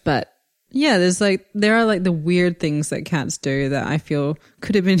 Yeah. But yeah, there are the weird things that cats do that I feel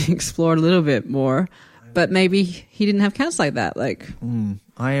could have been explored a little bit more. But maybe he didn't have cats like that.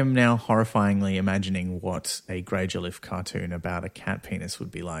 I am now horrifyingly imagining what a Grey Jolliffe cartoon about a cat penis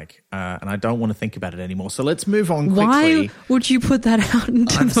would be like. And I don't want to think about it anymore. So let's move on quickly. Why would you put that out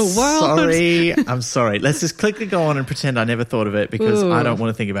into the world? I'm sorry. Let's just quickly go on and pretend I never thought of it because I don't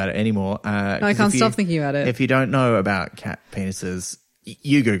want to think about it anymore. I can't stop thinking about it. If you don't know about cat penises,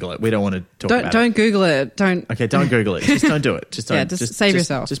 you Google it. We don't want to talk about it. Don't Google it. Okay, don't Google it. Just don't do it. Just don't. Yeah, just save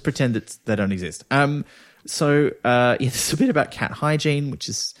yourself. Just pretend they don't exist. There's a bit about cat hygiene, which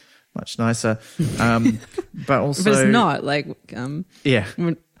is much nicer. But also, but it's not yeah.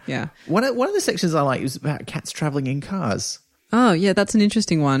 Yeah. One of the sections I like is about cats traveling in cars. Oh, yeah, that's an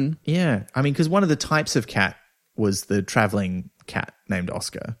interesting one. Yeah, I mean, because one of the types of cat was the traveling cat named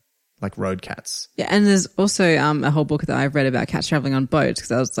Oscar. Like road cats. Yeah, and there's also a whole book that I've read about cats traveling on boats because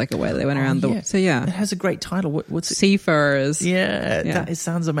that was like a way they went around the... So, yeah. It has a great title. What's it? Seafarers. Yeah. It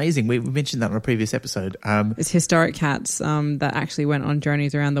sounds amazing. We mentioned that on a previous episode. It's historic cats that actually went on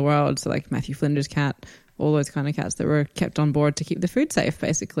journeys around the world. So like Matthew Flinders' cat, all those kind of cats that were kept on board to keep the food safe,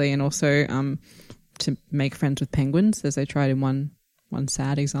 basically, and also to make friends with penguins, as they tried in one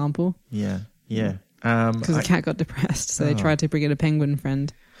sad example. Yeah. Because the cat got depressed, so they tried to bring in a penguin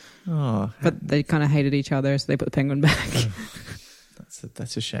friend. Oh, but they kind of hated each other, so they put the penguin back.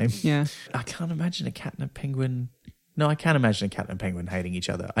 That's a shame. Yeah, I can't imagine a cat and a penguin. No, I can't imagine a cat and a penguin hating each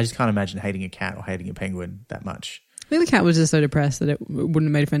other. I just can't imagine hating a cat or hating a penguin that much. I think the cat was just so depressed that it wouldn't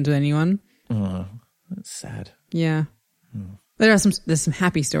have made friends with anyone. Oh, that's sad. Yeah, there's some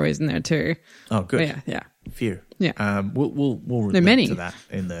happy stories in there too. Oh, good. But yeah, few. Yeah, we'll relate to that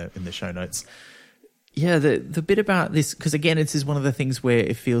in the show notes. Yeah, the bit about this, because again, this is one of the things where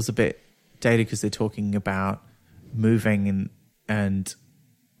it feels a bit dated because they're talking about moving and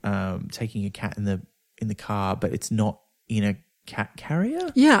taking a cat in the car, but it's not in a cat carrier.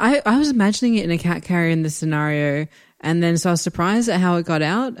 Yeah, I was imagining it in a cat carrier in this scenario, and then so I was surprised at how it got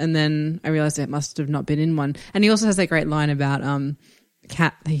out, and then I realized it must have not been in one. And he also has that great line about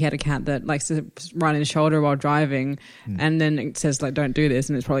cat. He had a cat that likes to run his shoulder while driving, and then it says like, don't do this,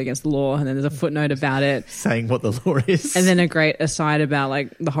 and it's probably against the law, and then there's a footnote about it saying what the law is, and then a great aside about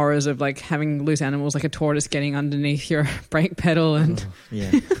like the horrors of like having loose animals like a tortoise getting underneath your brake pedal and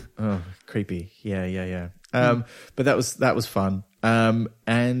creepy. Yeah. But that was fun.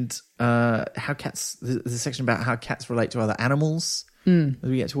 And how cats, there's a section about how cats relate to other animals as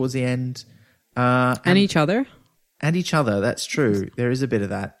we get towards the end, and each other. And each other, that's true. There is a bit of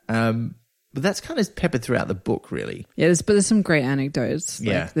that. But that's kind of peppered throughout the book, really. Yeah, there's some great anecdotes.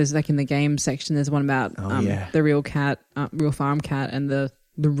 Yeah. Like, there's like in the game section, there's one about the real cat, real farm cat, and the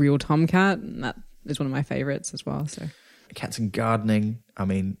real tomcat. And that is one of my favorites as well. So cats and gardening. I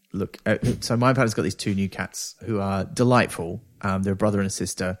mean, look, so my partner's got these two new cats who are delightful. They're a brother and a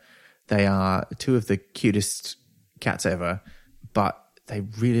sister. They are two of the cutest cats ever, but they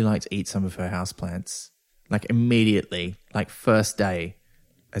really like to eat some of her houseplants. Like immediately, like first day,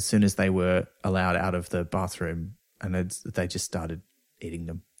 as soon as they were allowed out of the bathroom, and they just started eating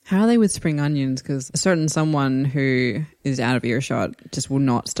them. How are they with spring onions? Because a certain someone who is out of earshot just will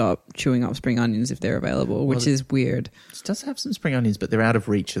not stop chewing up spring onions if they're available, which is weird. It does have some spring onions, but they're out of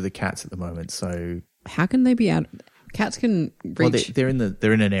reach of the cats at the moment. So how can they be out? Cats can reach. Well,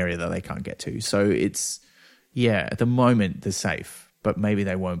 they're in an area that they can't get to. So it's at the moment they're safe, but maybe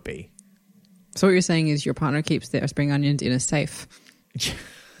they won't be. So what you're saying is your partner keeps their spring onions in a safe.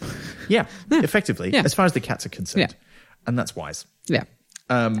 Yeah, effectively, Yeah. as far as the cats are concerned, Yeah. and that's wise. Yeah.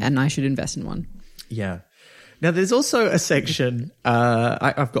 And I should invest in one. Yeah. Now, there's also a section,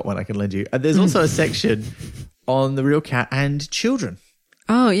 I've got one I can lend you. There's also a section on the real cat and children.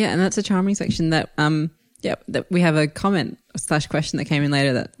 Oh, yeah. And that's a charming section that, that we have a comment / question that came in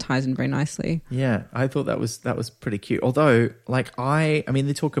later that ties in very nicely. Yeah, I thought that was pretty cute. Although, like, I mean,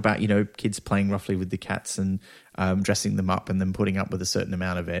 they talk about, kids playing roughly with the cats and dressing them up and then putting up with a certain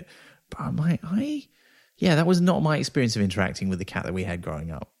amount of it. But I'm like, that was not my experience of interacting with the cat that we had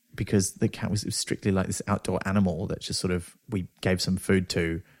growing up, because the cat was strictly like this outdoor animal that just sort of we gave some food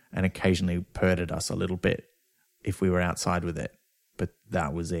to and occasionally purred at us a little bit if we were outside with it. But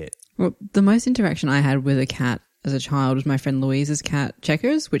that was it. Well, the most interaction I had with a cat as a child was my friend Louise's cat,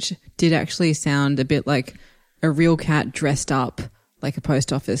 Checkers, which did actually sound a bit like a real cat dressed up like a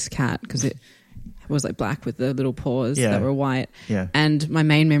post office cat, because it was like black with the little paws that were white. Yeah. And my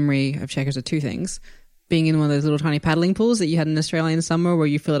main memory of Checkers are two things. Being in one of those little tiny paddling pools that you had in Australia in summer where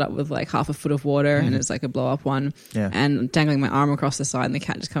you fill it up with like half a foot of water and it's like a blow up one. Yeah. And dangling my arm across the side and the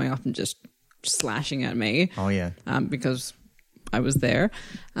cat just coming up and just slashing at me. Oh, yeah. Because I was there.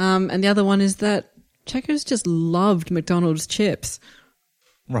 And the other one is that Checkers just loved McDonald's chips.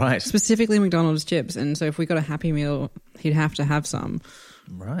 Right. Specifically McDonald's chips. And so if we got a Happy Meal, he'd have to have some.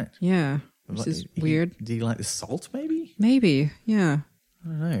 Right. Yeah. Which is weird. Do you like the salt, maybe? Maybe, yeah. I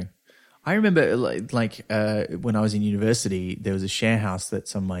don't know. I remember, when I was in university, there was a share house that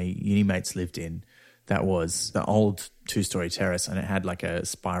some of my uni mates lived in that was the old 2-story terrace, and it had like a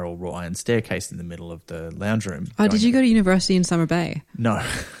spiral wrought iron staircase in the middle of the lounge room. Oh, did you go to university in Summer Bay? No.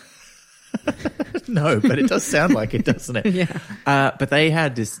 No, but it does sound like it, doesn't it? Yeah. But they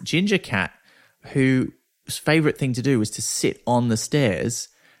had this ginger cat whose favourite thing to do was to sit on the stairs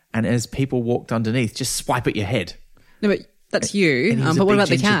and as people walked underneath, just swipe at your head. No, but that's you. But what about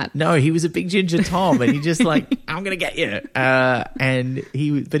the cat? No, he was a big ginger Tom, and he just like, I'm going to get you. And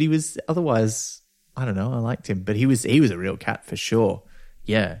he was otherwise, I don't know, I liked him. But he was a real cat for sure.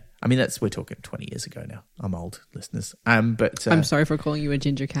 Yeah. I mean, we're talking 20 years ago now. I'm old, listeners. But I'm sorry for calling you a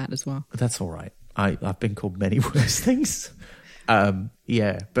ginger cat as well. That's all right. I've been called many worse things.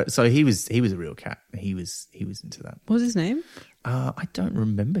 Yeah, but so he was a real cat. He was into that. What was his name? I don't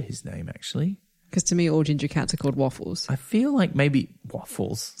remember his name actually. Because to me, all ginger cats are called Waffles. I feel like maybe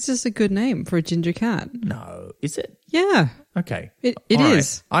Waffles. It's just a good name for a ginger cat. No, is it? Yeah. Okay. It all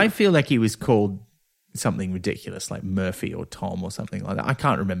is. Right. I feel like he was called something ridiculous like Murphy or Tom or something like that. I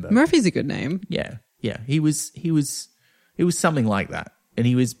can't remember. Murphy's a good name. Yeah. He was something like that. And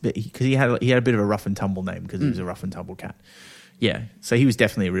because he had a bit of a rough and tumble name because he was a rough and tumble cat. Yeah. So he was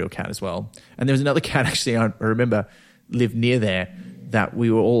definitely a real cat as well. And there was another cat actually I remember lived near there that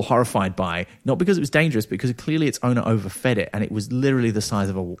we were all horrified by, not because it was dangerous, because clearly its owner overfed it, and it was literally the size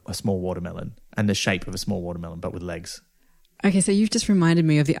of a small watermelon and the shape of a small watermelon, but with legs. Okay, so you've just reminded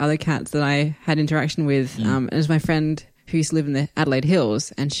me of the other cats that I had interaction with. It was my friend who used to live in the Adelaide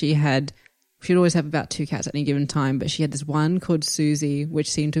Hills, and she'd always have about 2 cats at any given time, but she had this one called Susie,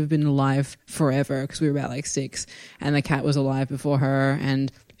 which seemed to have been alive forever because we were about like 6, and the cat was alive before her,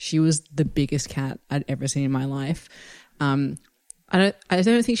 and she was the biggest cat I'd ever seen in my life. I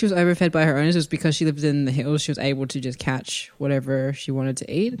don't think she was overfed by her owners. It was because she lived in the hills. She was able to just catch whatever she wanted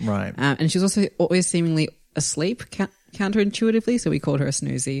to eat. Right. And she was also always seemingly asleep, counterintuitively, so we called her a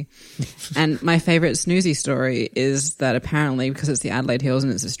snoozy. And my favourite snoozy story is that apparently, because it's the Adelaide Hills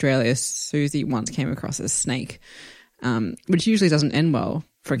and it's Australia, Susie once came across a snake, which usually doesn't end well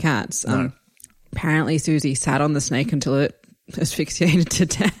for cats. No. Apparently, Susie sat on the snake until it asphyxiated to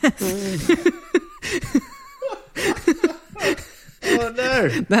death. Oh, no.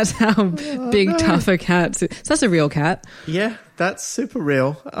 That's how big, tough a cat. So that's a real cat. Yeah, that's super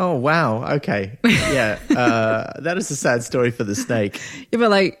real. Oh, wow. Okay. Yeah. That is a sad story for the snake. Yeah, but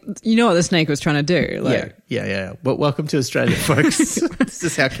like, you know what the snake was trying to do. Like, Yeah. Well, welcome to Australia, folks. This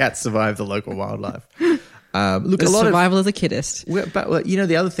is how cats survive the local wildlife. Look, the a lot survival of the kittest. But you know,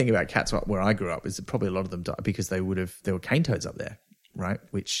 the other thing about cats where I grew up is that probably a lot of them died because there were cane toads up there. Right,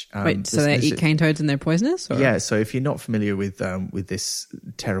 which wait, so they eat cane toads and they're poisonous? Or? Yeah, so if you're not familiar with this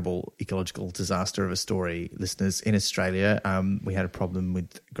terrible ecological disaster of a story, listeners, in Australia, we had a problem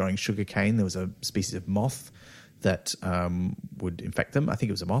with growing sugar cane. There was a species of moth that would infect them. I think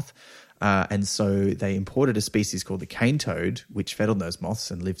it was a moth. And so they imported a species called the cane toad, which fed on those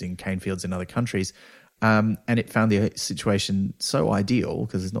moths and lived in cane fields in other countries. And it found the situation so ideal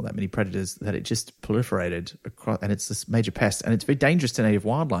because there's not that many predators that it just proliferated across, and it's this major pest. And it's very dangerous to native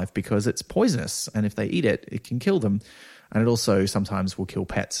wildlife because it's poisonous, and if they eat it, it can kill them. And it also sometimes will kill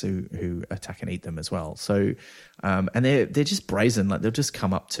pets who attack and eat them as well. So, and they're just brazen. Like they'll just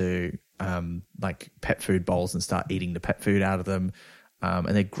come up to like pet food bowls and start eating the pet food out of them.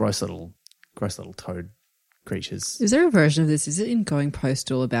 And they're gross little toad creatures. Is there a version of this? Is it in Going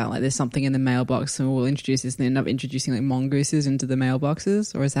Postal about like there's something in the mailbox and we'll introduce this and they end up introducing like mongooses into the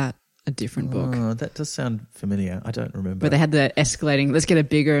mailboxes? Or is that a different book? Oh, that does sound familiar. I don't remember. But they had the escalating, let's get a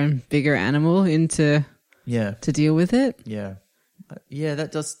bigger and bigger animal into to deal with it. Yeah. Yeah,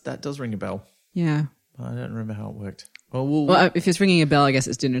 that does ring a bell. Yeah. I don't remember how it worked. Well, if it's ringing a bell, I guess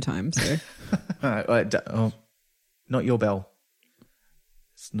it's dinner time. So, not your bell.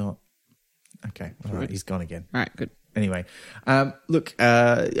 It's not. Okay. All right. He's gone again. All right. Good. Anyway, look,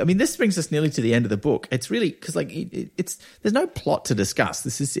 I mean, this brings us nearly to the end of the book. It's really because like it's there's no plot to discuss.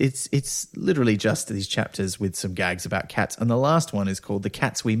 It's literally just these chapters with some gags about cats, and the last one is called "The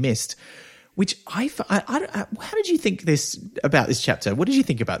Cats We Missed," which I how did you think about this chapter? What did you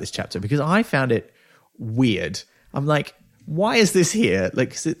think about this chapter? Because I found it weird. I'm like, why is this here?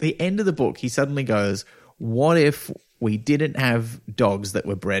 Like, 'cause at the end of the book, he suddenly goes, "What if we didn't have dogs that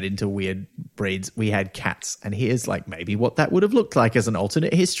were bred into weird breeds? We had cats. And here's like maybe what that would have looked like as an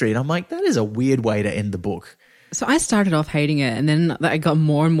alternate history." And I'm like, that is a weird way to end the book. So I started off hating it, and then I got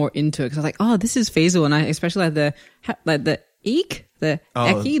more and more into it because I was like, oh, this is feasible. And I especially like the eek, the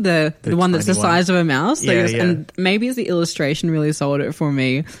eki, the one that's the size of a mouse. Yeah, yeah. And maybe it's the illustration really sold it for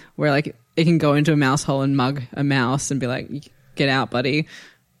me, where like it can go into a mouse hole and mug a mouse and be like, get out, buddy.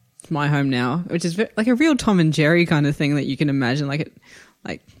 It's my home now, which is like a real Tom and Jerry kind of thing that you can imagine. Like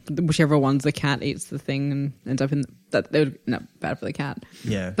whichever one's the cat eats the thing and ends up in that. They would bad for the cat.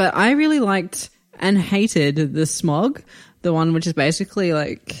 Yeah. But I really liked and hated the Smog, the one which is basically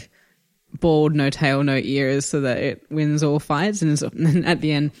like bald, no tail, no ears, so that it wins all fights and then at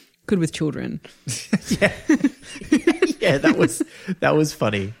the end, good with children. Yeah. Yeah, that was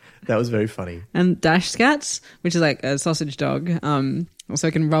funny. That was very funny. And Dash Scats, which is like a sausage dog, also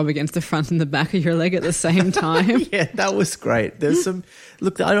can rub against the front and the back of your leg at the same time. Yeah, that was great. There's some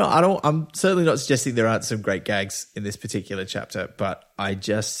look. I'm certainly not suggesting there aren't some great gags in this particular chapter, but I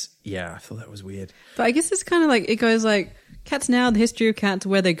thought that was weird. But I guess it's kind of like it goes like cats now, the history of cats,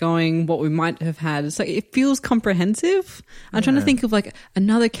 where they're going, what we might have had. It's like it feels comprehensive. I'm trying to think of like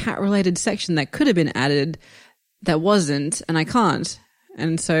another cat related section that could have been added that wasn't, and I can't.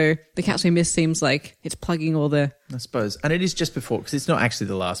 And so the Cats We Missed seems like it's plugging all the... I suppose. And it is just before, because it's not actually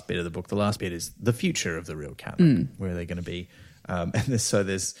the last bit of the book. The last bit is the future of the real cat. Where are they going to be? And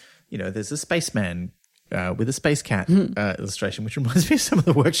there's a spaceman with a space cat illustration, which reminds me of some of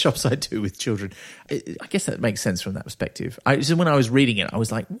the workshops I do with children. I guess that makes sense from that perspective. So when I was reading it, I was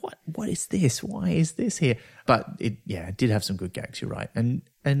like, what is this? Why is this here? But it did have some good gags, you're right. And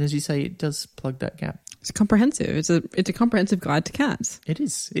as you say, it does plug that gap. It's comprehensive. It's a comprehensive guide to cats. It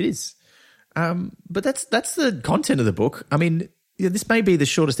is. But that's the content of the book. I mean, this may be the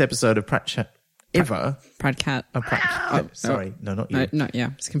shortest episode of Pratt Chat ever. Pratt Cat. Sorry. No, not you. No, yeah,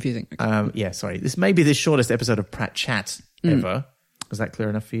 it's confusing. Okay. Sorry. This may be the shortest episode of Pratt Chat ever. Was that clear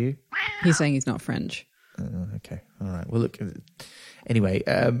enough for you? He's saying he's not French. Okay. All right. Well, look. Anyway,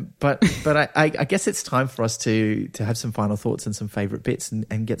 but I guess it's time for us to have some final thoughts and some favourite bits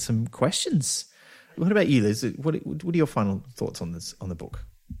and get some questions. What about you, Liz? What are your final thoughts on the book?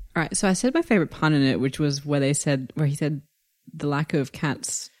 All right. So I said my favourite pun in it, which was where he said the lack of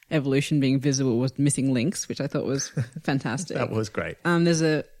cats' evolution being visible was missing links, which I thought was fantastic. That was great. There's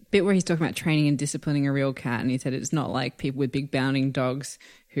a bit where he's talking about training and disciplining a real cat, and he said it's not like people with big bounding dogs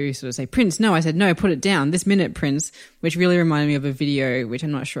who sort of say, "Prince, no." I said, "No, put it down this minute, Prince," which really reminded me of a video, which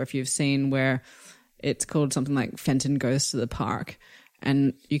I'm not sure if you've seen, where it's called something like Fenton Goes to the Park.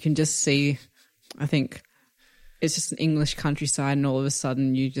 And you can just see, I think it's just an English countryside, and all of a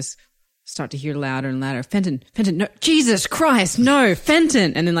sudden you just start to hear louder and louder, Fenton, no, Jesus Christ, no,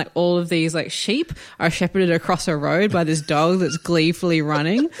 Fenton. And then like all of these like sheep are shepherded across a road by this dog that's gleefully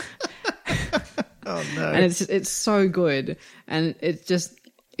running. Oh no. And it's so good. And it's just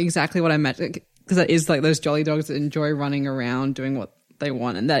exactly what I meant, because that is like those jolly dogs that enjoy running around doing what they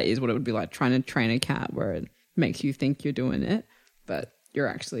want. And that is what it would be like trying to train a cat, where it makes you think you're doing it, but you're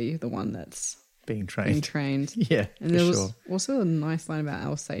actually the one that's being trained. Yeah, and there was also a nice line about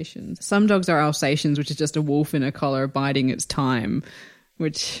Alsatians. Some dogs are Alsatians, which is just a wolf in a collar biding its time,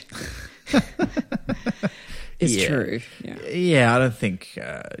 which... It's Yeah. true. Yeah. Yeah, I don't think.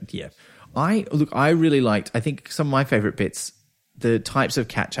 I really liked. I think some of my favorite bits, the types of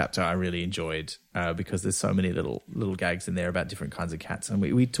cat chapter, I really enjoyed because there's so many little gags in there about different kinds of cats, and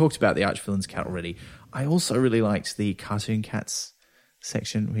we talked about the archvillain's cat already. I also really liked the cartoon cats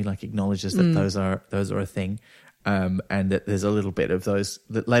section. He like acknowledges that those are a thing, and that there's a little bit of those.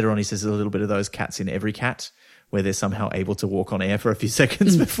 That later on, he says there's a little bit of those cats in every cat, where they're somehow able to walk on air for a few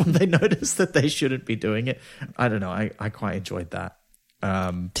seconds before they notice that they shouldn't be doing it. I don't know. I quite enjoyed that.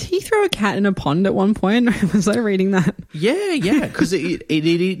 Did he throw a cat in a pond at one point? Was I reading that? Yeah, because it had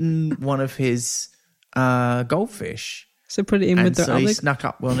eaten one of his goldfish. So put it in And with the so he other. snuck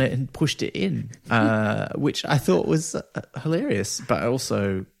up on it and pushed it in, which I thought was hilarious, but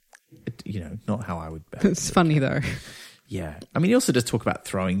also, not how I would. It's funny though. Yeah. I mean, he also does talk about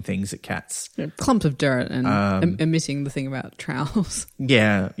throwing things at cats. Clumps of dirt and omitting the thing about trowels.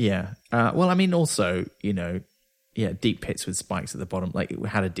 Yeah. Well, I mean, also, deep pits with spikes at the bottom, like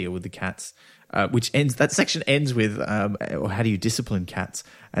how to deal with the cats, that section ends with, or how do you discipline cats?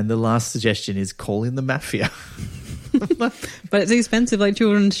 And the last suggestion is call in the mafia. But it's expensive like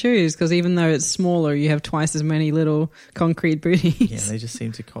children's shoes because even though it's smaller, you have twice as many little concrete booties. Yeah, they just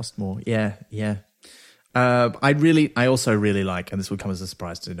seem to cost more. Yeah. I also really like, and this will come as a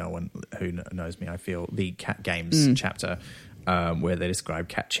surprise to no one who knows me, I feel, the cat games chapter, where they describe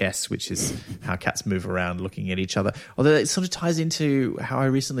cat chess, which is how cats move around looking at each other. Although it sort of ties into how I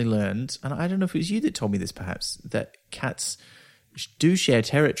recently learned, and I don't know if it was you that told me this perhaps, that cats do share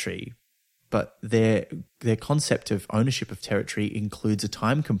territory, but their concept of ownership of territory includes a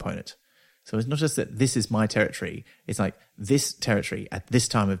time component. So it's not just that this is my territory. It's like this territory at this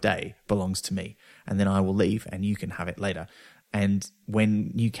time of day belongs to me, and then I will leave and you can have it later. And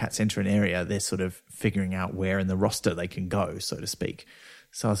when new cats enter an area, they're sort of figuring out where in the roster they can go, so to speak.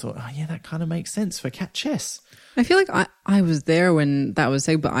 So I thought, that kind of makes sense for cat chess. I feel like I was there when that was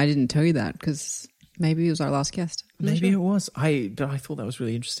said, but I didn't tell you that because maybe it was our last guest. Maybe it was. But I thought that was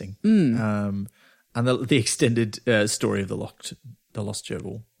really interesting. And the extended story of the lost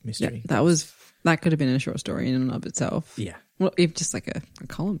gerbil mystery. Yeah, that could have been a short story in and of itself. Yeah. Well, if just like a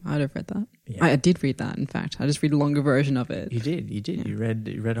column, I'd have read that. Yeah. I did read that. In fact, I just read a longer version of it. You did. Yeah. You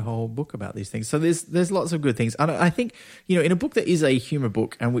read a whole book about these things. So there's lots of good things. And I think, in a book that is a humor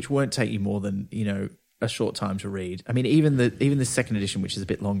book and which won't take you more than, a short time to read. I mean, even the second edition, which is a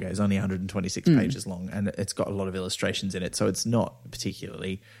bit longer, is only 126 pages long, and it's got a lot of illustrations in it. So it's not a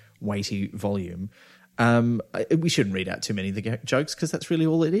particularly weighty volume. We shouldn't read out too many of the jokes because that's really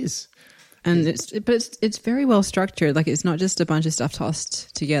all it is. And it's very well structured. Like it's not just a bunch of stuff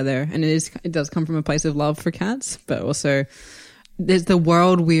tossed together. And it does come from a place of love for cats, but also there's the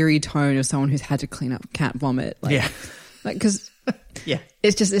world weary tone of someone who's had to clean up cat vomit. Because yeah,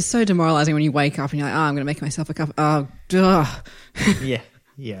 it's so demoralizing when you wake up and you're like, I'm going to make myself a cup. Oh, duh.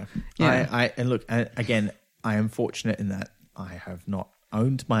 Yeah. And look, again, I am fortunate in that I have not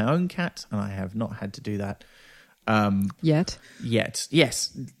owned my own cat, and I have not had to do that. Yet.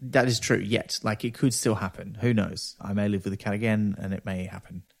 Yes, that is true. Yet, like it could still happen. Who knows? I may live with a cat again, and it may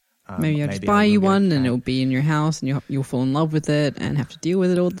happen. Maybe I'll just buy you one, and it'll be in your house, and you'll fall in love with it, and have to deal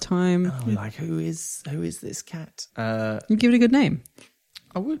with it all the time. I'll be like, who is this cat? You give it a good name.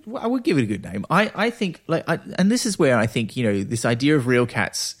 I would give it a good name. I think and this is where I think this idea of real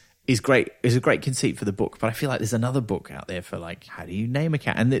cats is a great conceit for the book, but I feel like there's another book out there for like how do you name a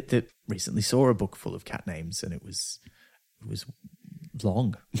cat, and that recently saw a book full of cat names, and it was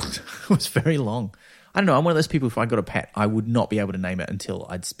long. It was very long. I don't know. I'm one of those people. If I got a pet, I would not be able to name it until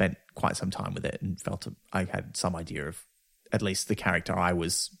I'd spent quite some time with it and felt I had some idea of at least the character I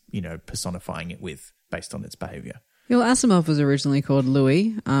was personifying it with based on its behavior. Well, Asimov was originally called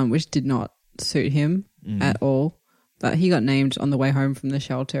Louis, which did not suit him at all. But he got named on the way home from the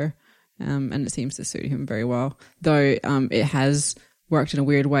shelter, and it seems to suit him very well. Though it has worked in a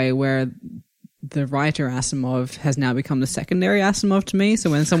weird way where the writer Asimov has now become the secondary Asimov to me.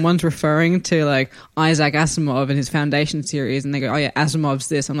 So when someone's referring to like Isaac Asimov and his Foundation series, and they go, "Oh yeah, Asimov's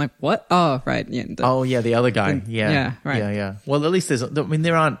this," I'm like, "What? Oh right, yeah." The other guy. Yeah, right. Yeah. Well, at least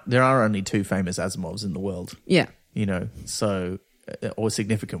there are only two famous Asimovs in the world. Yeah. So or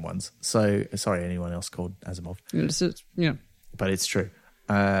significant ones. So sorry, anyone else called Asimov. Yeah. But it's true.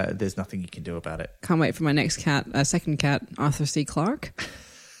 There's nothing you can do about it. Can't wait for my next cat, second cat, Arthur C. Clarke,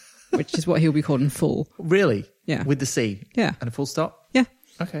 which is what he'll be called in full. Really? Yeah. With the C? Yeah. And a full stop? Yeah.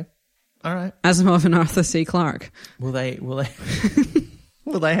 Okay. All right. Asimov and Arthur C. Clarke. Will they will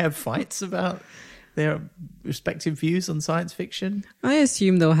they have fights about their respective views on science fiction? I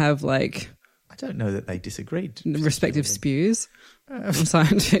assume they'll have like... I don't know that they disagreed. Respective spews on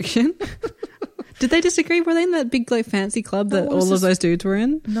science fiction. Did they disagree? Were they in that big like fancy club that all of those dudes were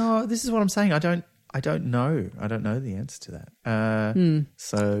in? No, this is what I'm saying. I don't know. I don't know the answer to that.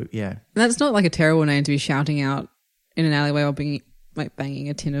 So yeah, That's not like a terrible name to be shouting out in an alleyway or being like banging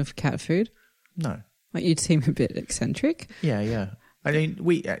a tin of cat food. no. Like you'd seem a bit eccentric. Yeah. I mean,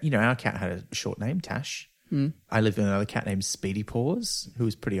 we, our cat had a short name, Tash. I lived with another cat named Speedy Paws, who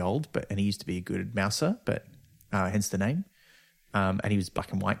was pretty old, and he used to be a good mouser, but hence the name. And he was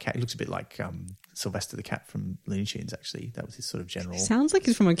black and white cat. He looks a bit like Sylvester the cat from Looney Tunes, actually. That was his sort of general. Sounds like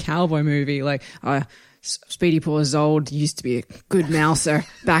he's from a cowboy movie. Like, Speedy Paws is old, used to be a good mouser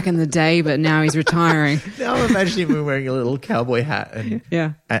back in the day, but now he's retiring. Now I'm imagining him wearing a little cowboy hat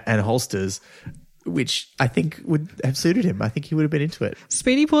and holsters, which I think would have suited him. I think he would have been into it.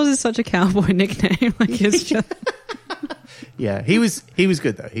 Speedy Paws is such a cowboy nickname. Like it's just... Yeah, he was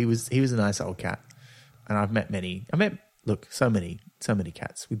good though. He was a nice old cat, and I've met many. So many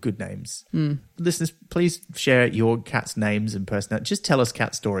cats with good names. Listeners, please share your cat's names and personality. Just tell us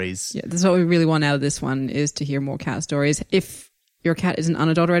cat stories. Yeah, that's what we really want out of this one, is to hear more cat stories. If your cat is an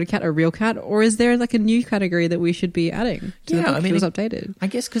unadulterated cat, a real cat, or is there like a new category that we should be adding to the book? I mean, it was updated. I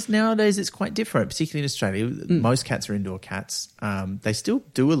guess because nowadays it's quite different, particularly in Australia. Most cats are indoor cats. They still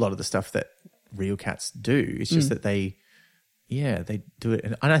do a lot of the stuff that real cats do. It's just that they do it.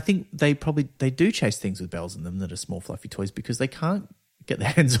 And I think they do chase things with bells in them that are small fluffy toys because they can't get their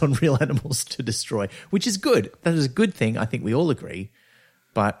hands on real animals to destroy, which is good. That is a good thing. I think we all agree,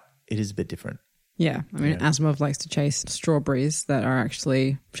 but it is a bit different. Yeah. I mean, Asimov likes to chase strawberries that are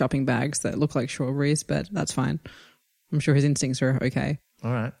actually shopping bags that look like strawberries, but that's fine. I'm sure his instincts are okay.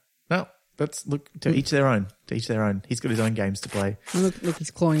 All right. Well, let's look to each their own. To each their own. He's got his own games to play. Oh, look,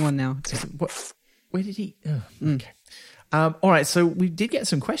 he's clawing one now. What? Where did he? Oh, okay. All right, so we did get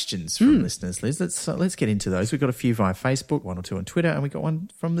some questions from listeners, Liz. Let's get into those. We've got a few via Facebook, one or two on Twitter, and we got one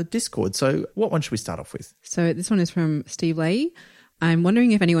from the Discord. So what one should we start off with? So this one is from Steve Leahy. I'm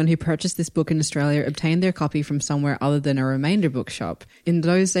wondering if anyone who purchased this book in Australia obtained their copy from somewhere other than a remainder bookshop. In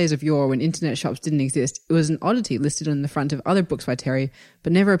those days of yore, when internet shops didn't exist, it was an oddity listed on the front of other books by Terry,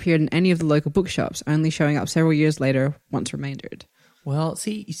 but never appeared in any of the local bookshops, only showing up several years later once remaindered. Well,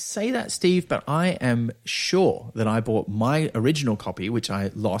 see, you say that, Steve, but I am sure that I bought my original copy, which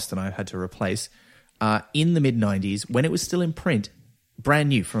I lost and I had to replace, in the mid-90s when it was still in print, brand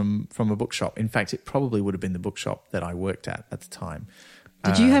new from a bookshop. In fact, it probably would have been the bookshop that I worked at the time.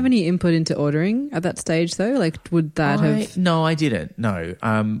 Did you have any input into ordering at that stage, though? Like, would that have... No, I didn't, no.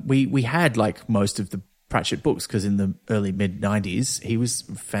 We had, like, most of the Pratchett books because in the early mid-90s he was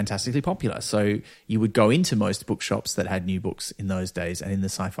fantastically popular, so you would go into most bookshops that had new books in those days, and in the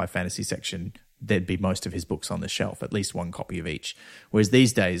sci-fi fantasy section there'd be most of his books on the shelf, at least one copy of each, whereas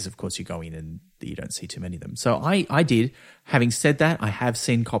these days of course you go in and you don't see too many of them. So I did. Having said that, I have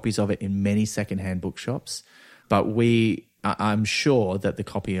seen copies of it in many secondhand bookshops, but I'm sure that the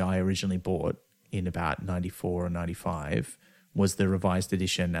copy I originally bought in about 94 or 95 was the revised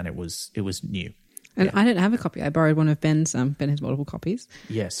edition, and it was new. And I didn't have a copy. I borrowed one of Ben's. Ben has multiple copies.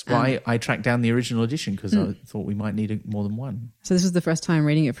 Yes. Well, I tracked down the original edition because I thought we might need more than one. So this was the first time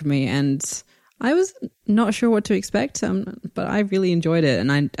reading it for me, and I was not sure what to expect, but I really enjoyed it.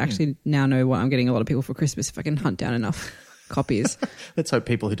 And I actually now know what I'm getting a lot of people for Christmas if I can hunt down enough copies. Let's hope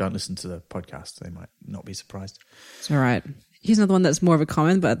people who don't listen to the podcast, they might not be surprised. It's all right. Here's another one that's more of a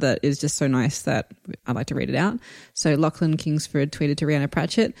comment, but that is just so nice that I'd like to read it out. So Lachlan Kingsford tweeted to Rhianna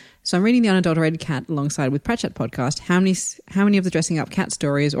Pratchett. So I'm reading The Unadulterated Cat alongside with Pratchett podcast. How many of the dressing up cat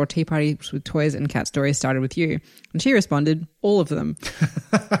stories or tea parties with toys and cat stories started with you? And she responded, all of them.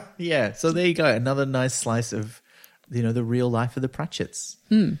 Yeah. So there you go. Another nice slice of, the real life of the Pratchetts,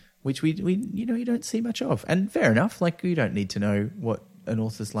 which we you don't see much of. And fair enough. Like, you don't need to know what an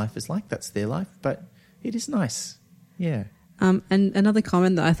author's life is like. That's their life, but it is nice. Yeah. And another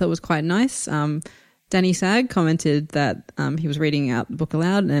comment that I thought was quite nice, Danny Sag commented that he was reading out the book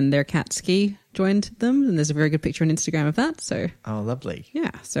aloud and their cat Ski joined them, and there's a very good picture on Instagram of that. So, oh, lovely.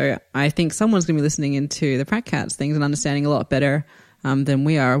 Yeah, so I think someone's going to be listening into the Pratt Cats things and understanding a lot better than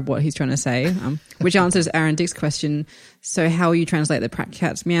we are what he's trying to say, which answers Aaron Dick's question. So how will you translate the Pratt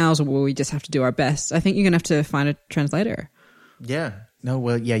Cats meows, or will we just have to do our best? I think you're going to have to find a translator. Yeah. No,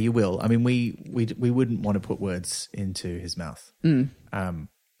 well, yeah, you will. I mean, we wouldn't want to put words into his mouth. Yeah,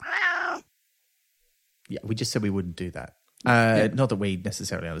 we just said we wouldn't do that. Not that we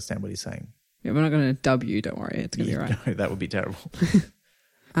necessarily understand what he's saying. Yeah, we're not going to dub you, don't worry. It's going to be all right. No, that would be terrible.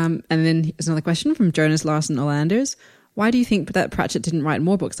 And then there's another question from Jonas Larson Olanders. why do you think that Pratchett didn't write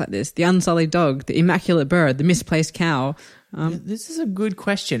more books like this? The Unsullied Dog, The Immaculate Bird, The Misplaced Cow. This is a good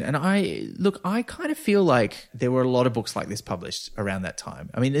question. And I kind of feel like there were a lot of books like this published around that time.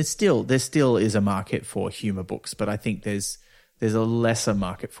 I mean, there still is a market for humor books, but I think there's a lesser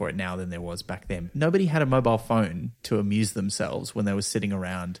market for it now than there was back then. Nobody had a mobile phone to amuse themselves when they were sitting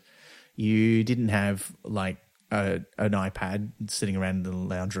around. You didn't have like an iPad sitting around in the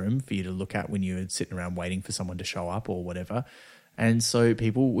lounge room for you to look at when you were sitting around waiting for someone to show up or whatever. And so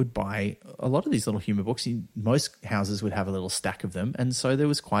people would buy a lot of these little humor books. Most houses would have a little stack of them. And so there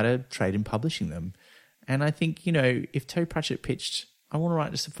was quite a trade in publishing them. And I think, if Terry Pratchett pitched, I want to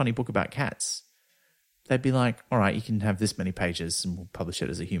write just a funny book about cats, they'd be like, all right, you can have this many pages and we'll publish it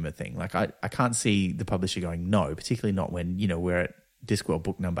as a humor thing. Like I can't see the publisher going no, particularly not when, we're at Discworld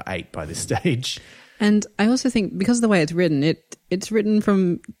book number 8 by this stage. And I also think because of the way it's written, it's written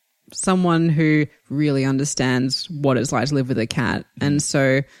from someone who really understands what it's like to live with a cat. And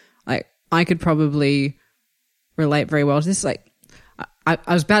so like I could probably relate very well to this. Like I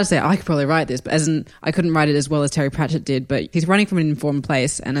was about to say I could probably write this, but I couldn't write it as well as Terry Pratchett did, but he's running from an informed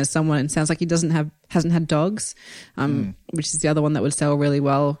place. And as someone, it sounds like he hasn't had dogs, which is the other one that would sell really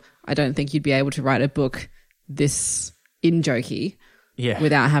well. I don't think you'd be able to write a book this in-jokey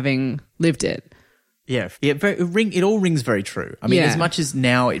without having lived it. Yeah. It all rings very true. I mean, as much as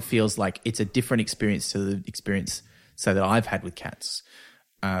now it feels like it's a different experience to the experience, say, that I've had with cats,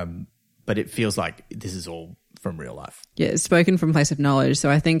 but it feels like this is all from real life. Yeah, it's spoken from a place of knowledge.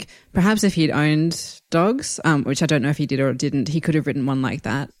 So I think perhaps if he'd owned dogs, which I don't know if he did or didn't, he could have written one like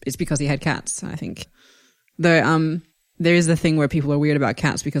that. It's because he had cats, I think. Though there is the thing where people are weird about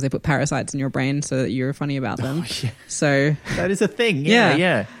cats because they put parasites in your brain so that you're funny about them. Oh, yeah. So that is a thing.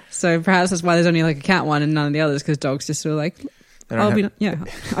 Yeah. So perhaps that's why there's only like a cat one and none of the others, because dogs just sort of like,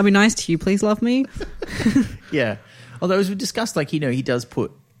 I'll be nice to you, please love me. Yeah. Although as we discussed, like, he does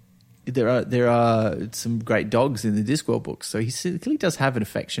put, there are some great dogs in the Discworld books, so he clearly does have an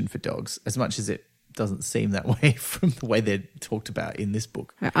affection for dogs, as much as it doesn't seem that way from the way they're talked about in this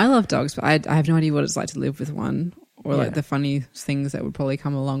book. I love dogs, but I have no idea what it's like to live with one, or like the funny things that would probably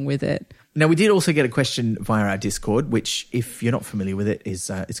come along with it. Now, we did also get a question via our Discord, which, if you're not familiar with it, is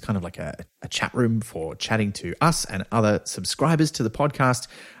it's kind of like a chat room for chatting to us and other subscribers to the podcast.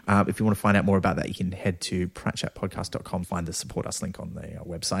 If you want to find out more about that, you can head to pratchatpodcast.com, find the support us link on the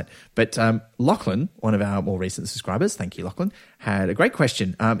website. But Lachlan, one of our more recent subscribers, thank you, Lachlan, had a great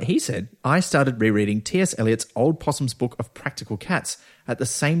question. He said, I started rereading T.S. Eliot's Old Possum's Book of Practical Cats at the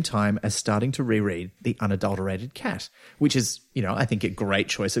same time as starting to reread The Unadulterated Cat, which is, I think a great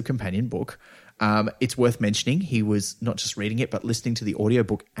choice of companion book. It's worth mentioning he was not just reading it, but listening to the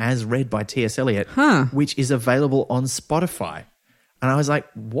audiobook as read by T.S. Eliot, which is available on Spotify. And I was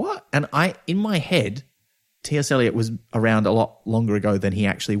like, what? And in my head, T.S. Eliot was around a lot longer ago than he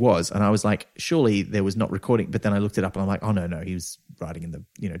actually was. And I was like, surely there was not recording. But then I looked it up and I'm like, oh, no, he was writing in the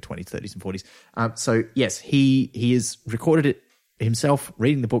 20s, 30s and 40s. So yes, he has recorded it himself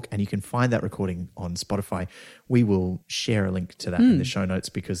reading the book, and you can find that recording on Spotify. We will share a link to that in the show notes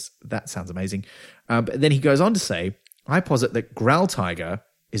because that sounds amazing. But then he goes on to say, I posit that Growltiger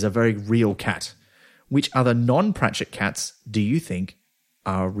is a very real cat. Which other non-Pratchett cats do you think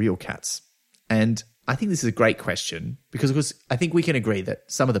are real cats? And I think this is a great question because, of course, I think we can agree that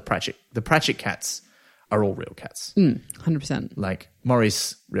some of the Pratchett cats are all real cats. 100%. Like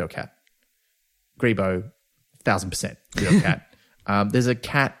Maurice, real cat. Grebo, 1,000% real cat. There's a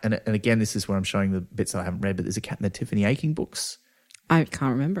cat, and again, this is where I'm showing the bits that I haven't read, but there's a cat in the Tiffany Aching books. I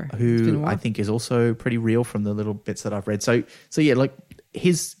can't remember. Who I think is also pretty real from the little bits that I've read. So yeah, like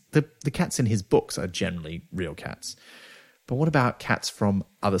the cats in his books are generally real cats. But what about cats from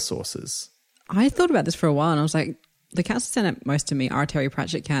other sources? I thought about this for a while and I was like, the cats that stand out most to me are Terry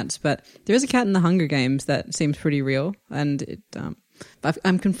Pratchett cats, but there is a cat in the Hunger Games that seems pretty real. And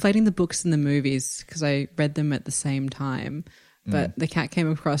I'm conflating the books and the movies because I read them at the same time. But the cat came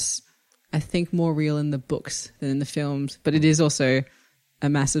across, I think, more real in the books than in the films. But it is also a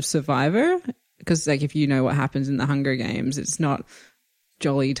massive survivor because, like, if you know what happens in the Hunger Games, it's not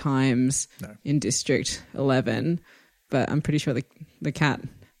jolly times in District 11. But I'm pretty sure the cat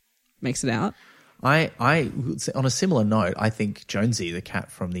makes it out. I on a similar note, I think Jonesy, the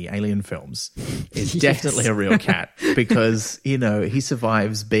cat from the Alien films, is definitely a real cat because, he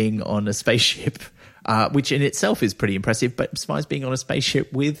survives being on a spaceship, which in itself is pretty impressive, but survives being on a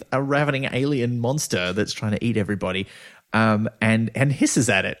spaceship with a ravening alien monster that's trying to eat everybody, and hisses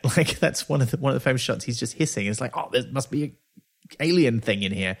at it. Like, that's one of the famous shots. He's just hissing. It's like, oh, there must be an alien thing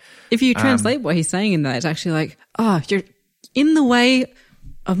in here. If you translate what he's saying in that, it's actually like, oh, you're in the way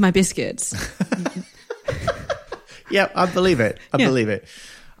of my biscuits. Yep, I believe it. I Yeah. believe it.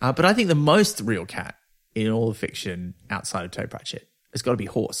 But I think the most real cat in all of fiction outside of Terry Pratchett has got to be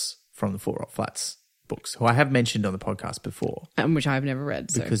Horse from the Fort Rock Flats books, who I have mentioned on the podcast before. Which I've never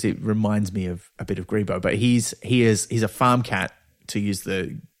read. So. Because it reminds me of a bit of Grebo. But he's a farm cat, to use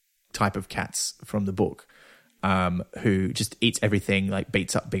the type of cats from the book, who just eats everything, like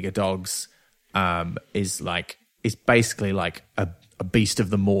beats up bigger dogs, is basically like a beast of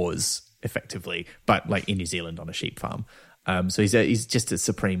the moors, effectively, but like in New Zealand on a sheep farm. So he's just a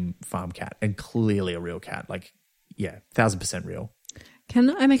supreme farm cat, and clearly a real cat. Like, yeah, 1,000% real.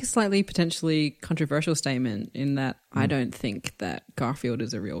 Can I make a slightly potentially controversial statement in that I don't think that Garfield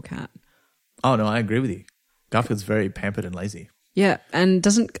is a real cat? Oh no, I agree with you. Garfield's very pampered and lazy. Yeah, and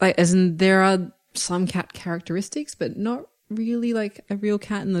doesn't like as in there are some cat characteristics, but not really like a real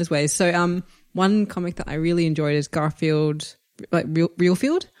cat in those ways. So one comic that I really enjoyed is Garfield, like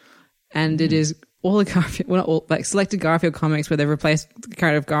Realfield, and it is all the Garfield, well, not all, like selected Garfield comics where they've replaced the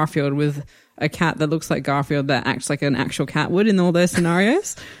character of Garfield with a cat that looks like Garfield that acts like an actual cat would in all those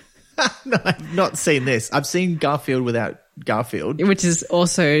scenarios. No, I've not seen this. I've seen Garfield without Garfield, Which is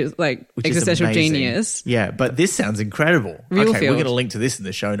also like which is existential amazing. genius. Yeah, but this sounds incredible. Okay, Realfield. we're going to link to this in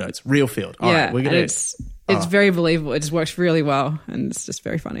the show notes. Realfield. All Yeah, right, we're and going it's very believable. It just works really well, and it's just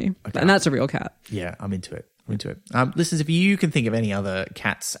very funny. And that's a real cat. Yeah, I'm into it. Listeners, if you can think of any other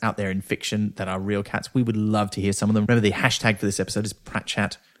cats out there in fiction that are real cats, we would love to hear some of them. Remember, the hashtag for this episode is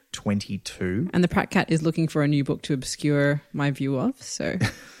PratChat22. And the Pratt Cat is looking for a new book to obscure my view of. So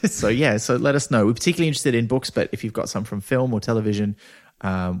So let us know. We're particularly interested in books, but if you've got some from film or television,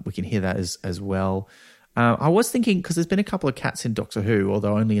 we can hear that as well. I was thinking, because there's been a couple of cats in Doctor Who,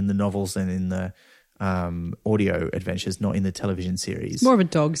 although only in the novels and in the audio adventures, not in the television series. more of a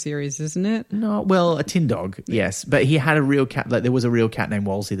dog series, isn't it? No, well, a tin dog, yes. But he had a real cat. Like, there was a real cat named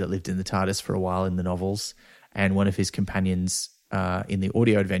Wolsey that lived in the TARDIS for a while in the novels. And one of his companions in the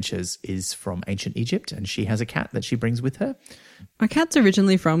audio adventures is from ancient Egypt, and she has a cat that she brings with her. Are cats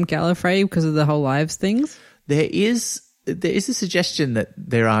originally from Gallifrey because of the whole lives things? There is a suggestion that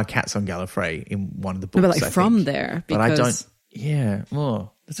there are cats on Gallifrey in one of the books. No, but like I from think. there, But I don't. because Yeah,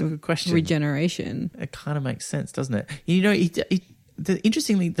 well, that's a good question. regeneration. It kind of makes sense, doesn't it? You know,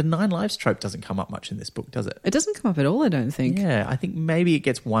 interestingly, the 9 lives trope doesn't come up much in this book, does it? It doesn't come up at all, I don't think. Yeah, I think maybe it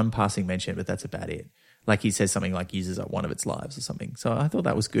gets one passing mention, but that's about it. Like, he says something like uses up one of its lives or something. So I thought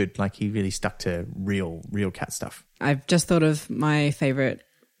that was good. Like, he really stuck to real cat stuff. I've just thought of my favourite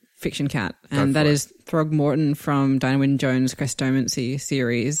fiction cat, and Go that for it. is Throgmorton from Diana Wynne Jones' Crestomancy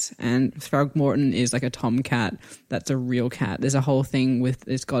series. And Throgmorton is like a tomcat that's a real cat. There's a whole thing with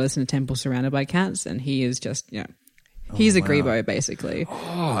this goddess in a temple surrounded by cats, and he is just, he's a Grebo, basically.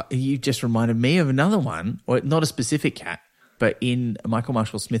 Oh, you just reminded me of another one, or not a specific cat, but in Michael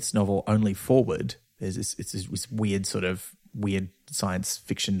Marshall Smith's novel Only Forward, there's this weird science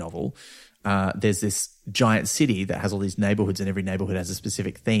fiction novel. There's this giant city that has all these neighborhoods, and every neighborhood has a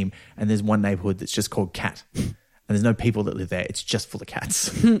specific theme. And there's one neighborhood that's just called Cat, and there's no people that live there. It's just full of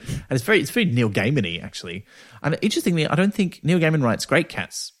cats, and it's very Neil Gaiman-y, actually. And interestingly, I don't think Neil Gaiman writes great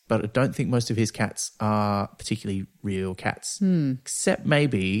cats, but I don't think most of his cats are particularly real cats, except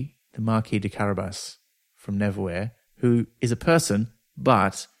maybe the Marquis de Carabas from Neverwhere, who is a person,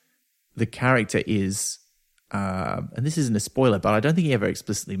 but the character is, and this isn't a spoiler, but I don't think he ever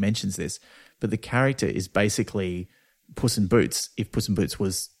explicitly mentions this, but the character is basically Puss in Boots if Puss in Boots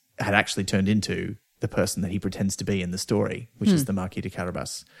had actually turned into the person that he pretends to be in the story, which is the Marquis de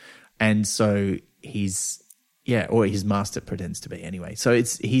Carabas. And so or his master pretends to be anyway. So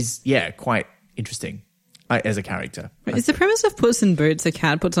he's quite interesting as a character. Is the premise of Puss in Boots a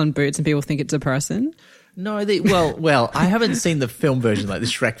cat puts on boots and people think it's a person? No, well, I haven't seen the film version, like the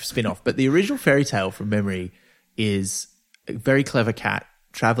Shrek spin-off, but the original fairy tale from memory is a very clever cat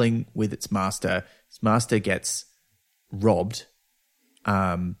traveling with its master. Its master gets robbed,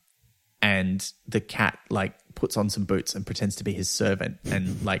 and the cat like puts on some boots and pretends to be his servant,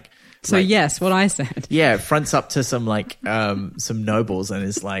 and Yes, what I said. Yeah, fronts up to some some nobles and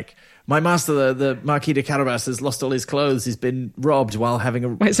is like, my master, the Marquis de Carabas, has lost all his clothes. He's been robbed while having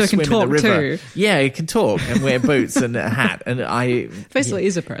a so it can swim in the talk river. too? Yeah, it can talk and wear boots and a hat. And Basically,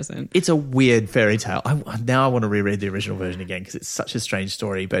 is a person. it's a weird fairy tale. Now I want to reread the original version again because it's such a strange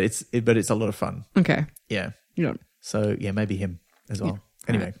story, but it's a lot of fun. Okay. Yeah. Yeah. So yeah, maybe him as well.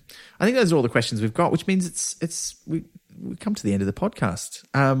 Anyway, I think those are all the questions we've got, which means we come to the end of the podcast.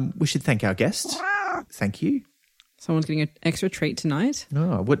 We should thank our guest. Thank you. Someone's getting an extra treat tonight.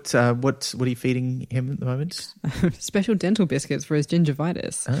 Oh, what are you feeding him at the moment? Special dental biscuits for his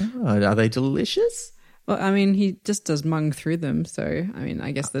gingivitis. Oh, are they delicious? Well, I mean, he just does mung through them. So, I mean,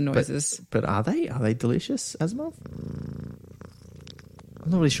 I guess the noises. But are they? Are they delicious, Asimov? I'm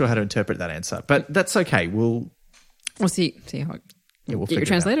not really sure how to interpret that answer, but that's okay. We'll see how. We'll get your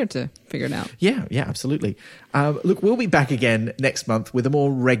translator to figure it out. Yeah, absolutely. Look, we'll be back again next month with a more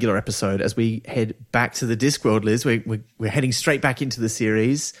regular episode as we head back to the Discworld, Liz. We're heading straight back into the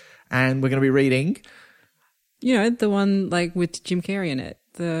series, and we're going to be reading. You know, the one like with Jim Carrey in it.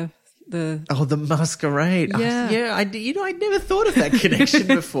 The Masquerade. Yeah. I'd never thought of that connection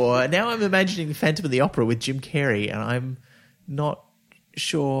before. Now I'm imagining Phantom of the Opera with Jim Carrey, and I'm not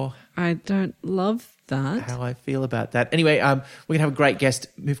sure. I don't love that. How I feel about that. Anyway, we're going to have a great guest,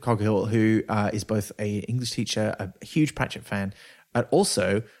 Miv Coghill, who is both an English teacher, a huge Pratchett fan, and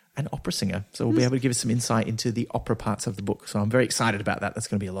also an opera singer. So we'll be able to give us some insight into the opera parts of the book. So I'm very excited about that. That's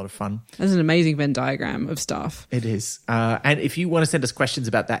going to be a lot of fun. There's an amazing Venn diagram of stuff. It is. And if you want to send us questions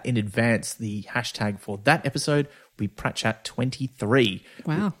about that in advance, the hashtag for that episode will be PratChat23.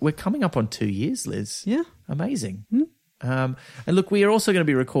 Wow. We're coming up on 2 years, Liz. Yeah. Amazing. And look, we are also going to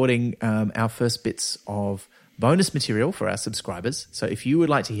be recording our first bits of bonus material for our subscribers. So if you would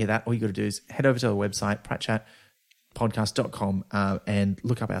like to hear that, all you got to do is head over to our website, pratchatpodcast.com, and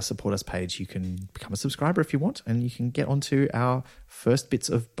look up our support us page. You can become a subscriber if you want, and you can get onto our first bits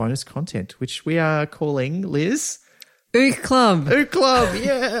of bonus content, which we are calling, Liz... Ook Club.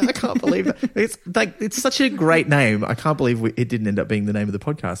 Yeah, I can't believe that. It's such a great name. I can't believe it didn't end up being the name of the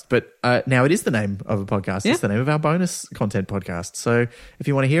podcast. But now it is the name of a podcast. Yeah. It's the name of our bonus content podcast. So if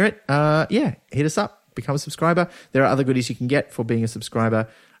you want to hear it, hit us up, become a subscriber. There are other goodies you can get for being a subscriber.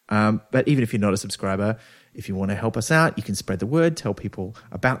 But even if you're not a subscriber, if you want to help us out, you can spread the word, tell people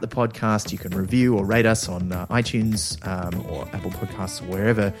about the podcast. You can review or rate us on iTunes or Apple Podcasts, or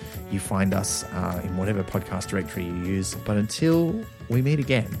wherever you find us in whatever podcast directory you use. But until we meet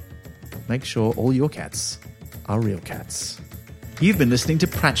again, make sure all your cats are real cats. You've been listening to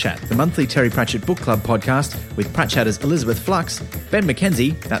Pratchat, the monthly Terry Pratchett Book Club podcast with Pratchatters Elizabeth Flux, Ben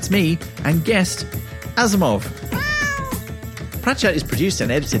McKenzie, that's me, and guest Asimov. Pratchat is produced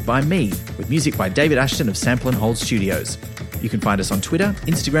and edited by me, with music by David Ashton of Sample & Hold Studios. You can find us on Twitter,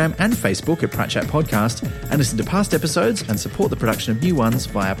 Instagram and Facebook at Pratchat Podcast, and listen to past episodes and support the production of new ones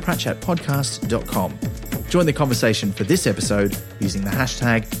via pratchatpodcast.com. Join the conversation for this episode using the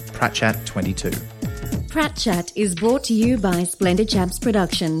hashtag Pratchat22. Pratchat is brought to you by Splendid Chaps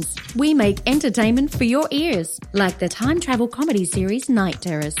Productions. We make entertainment for your ears, like the time travel comedy series Night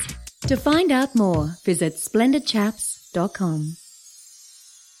Terrace. To find out more, visit splendidchaps.com.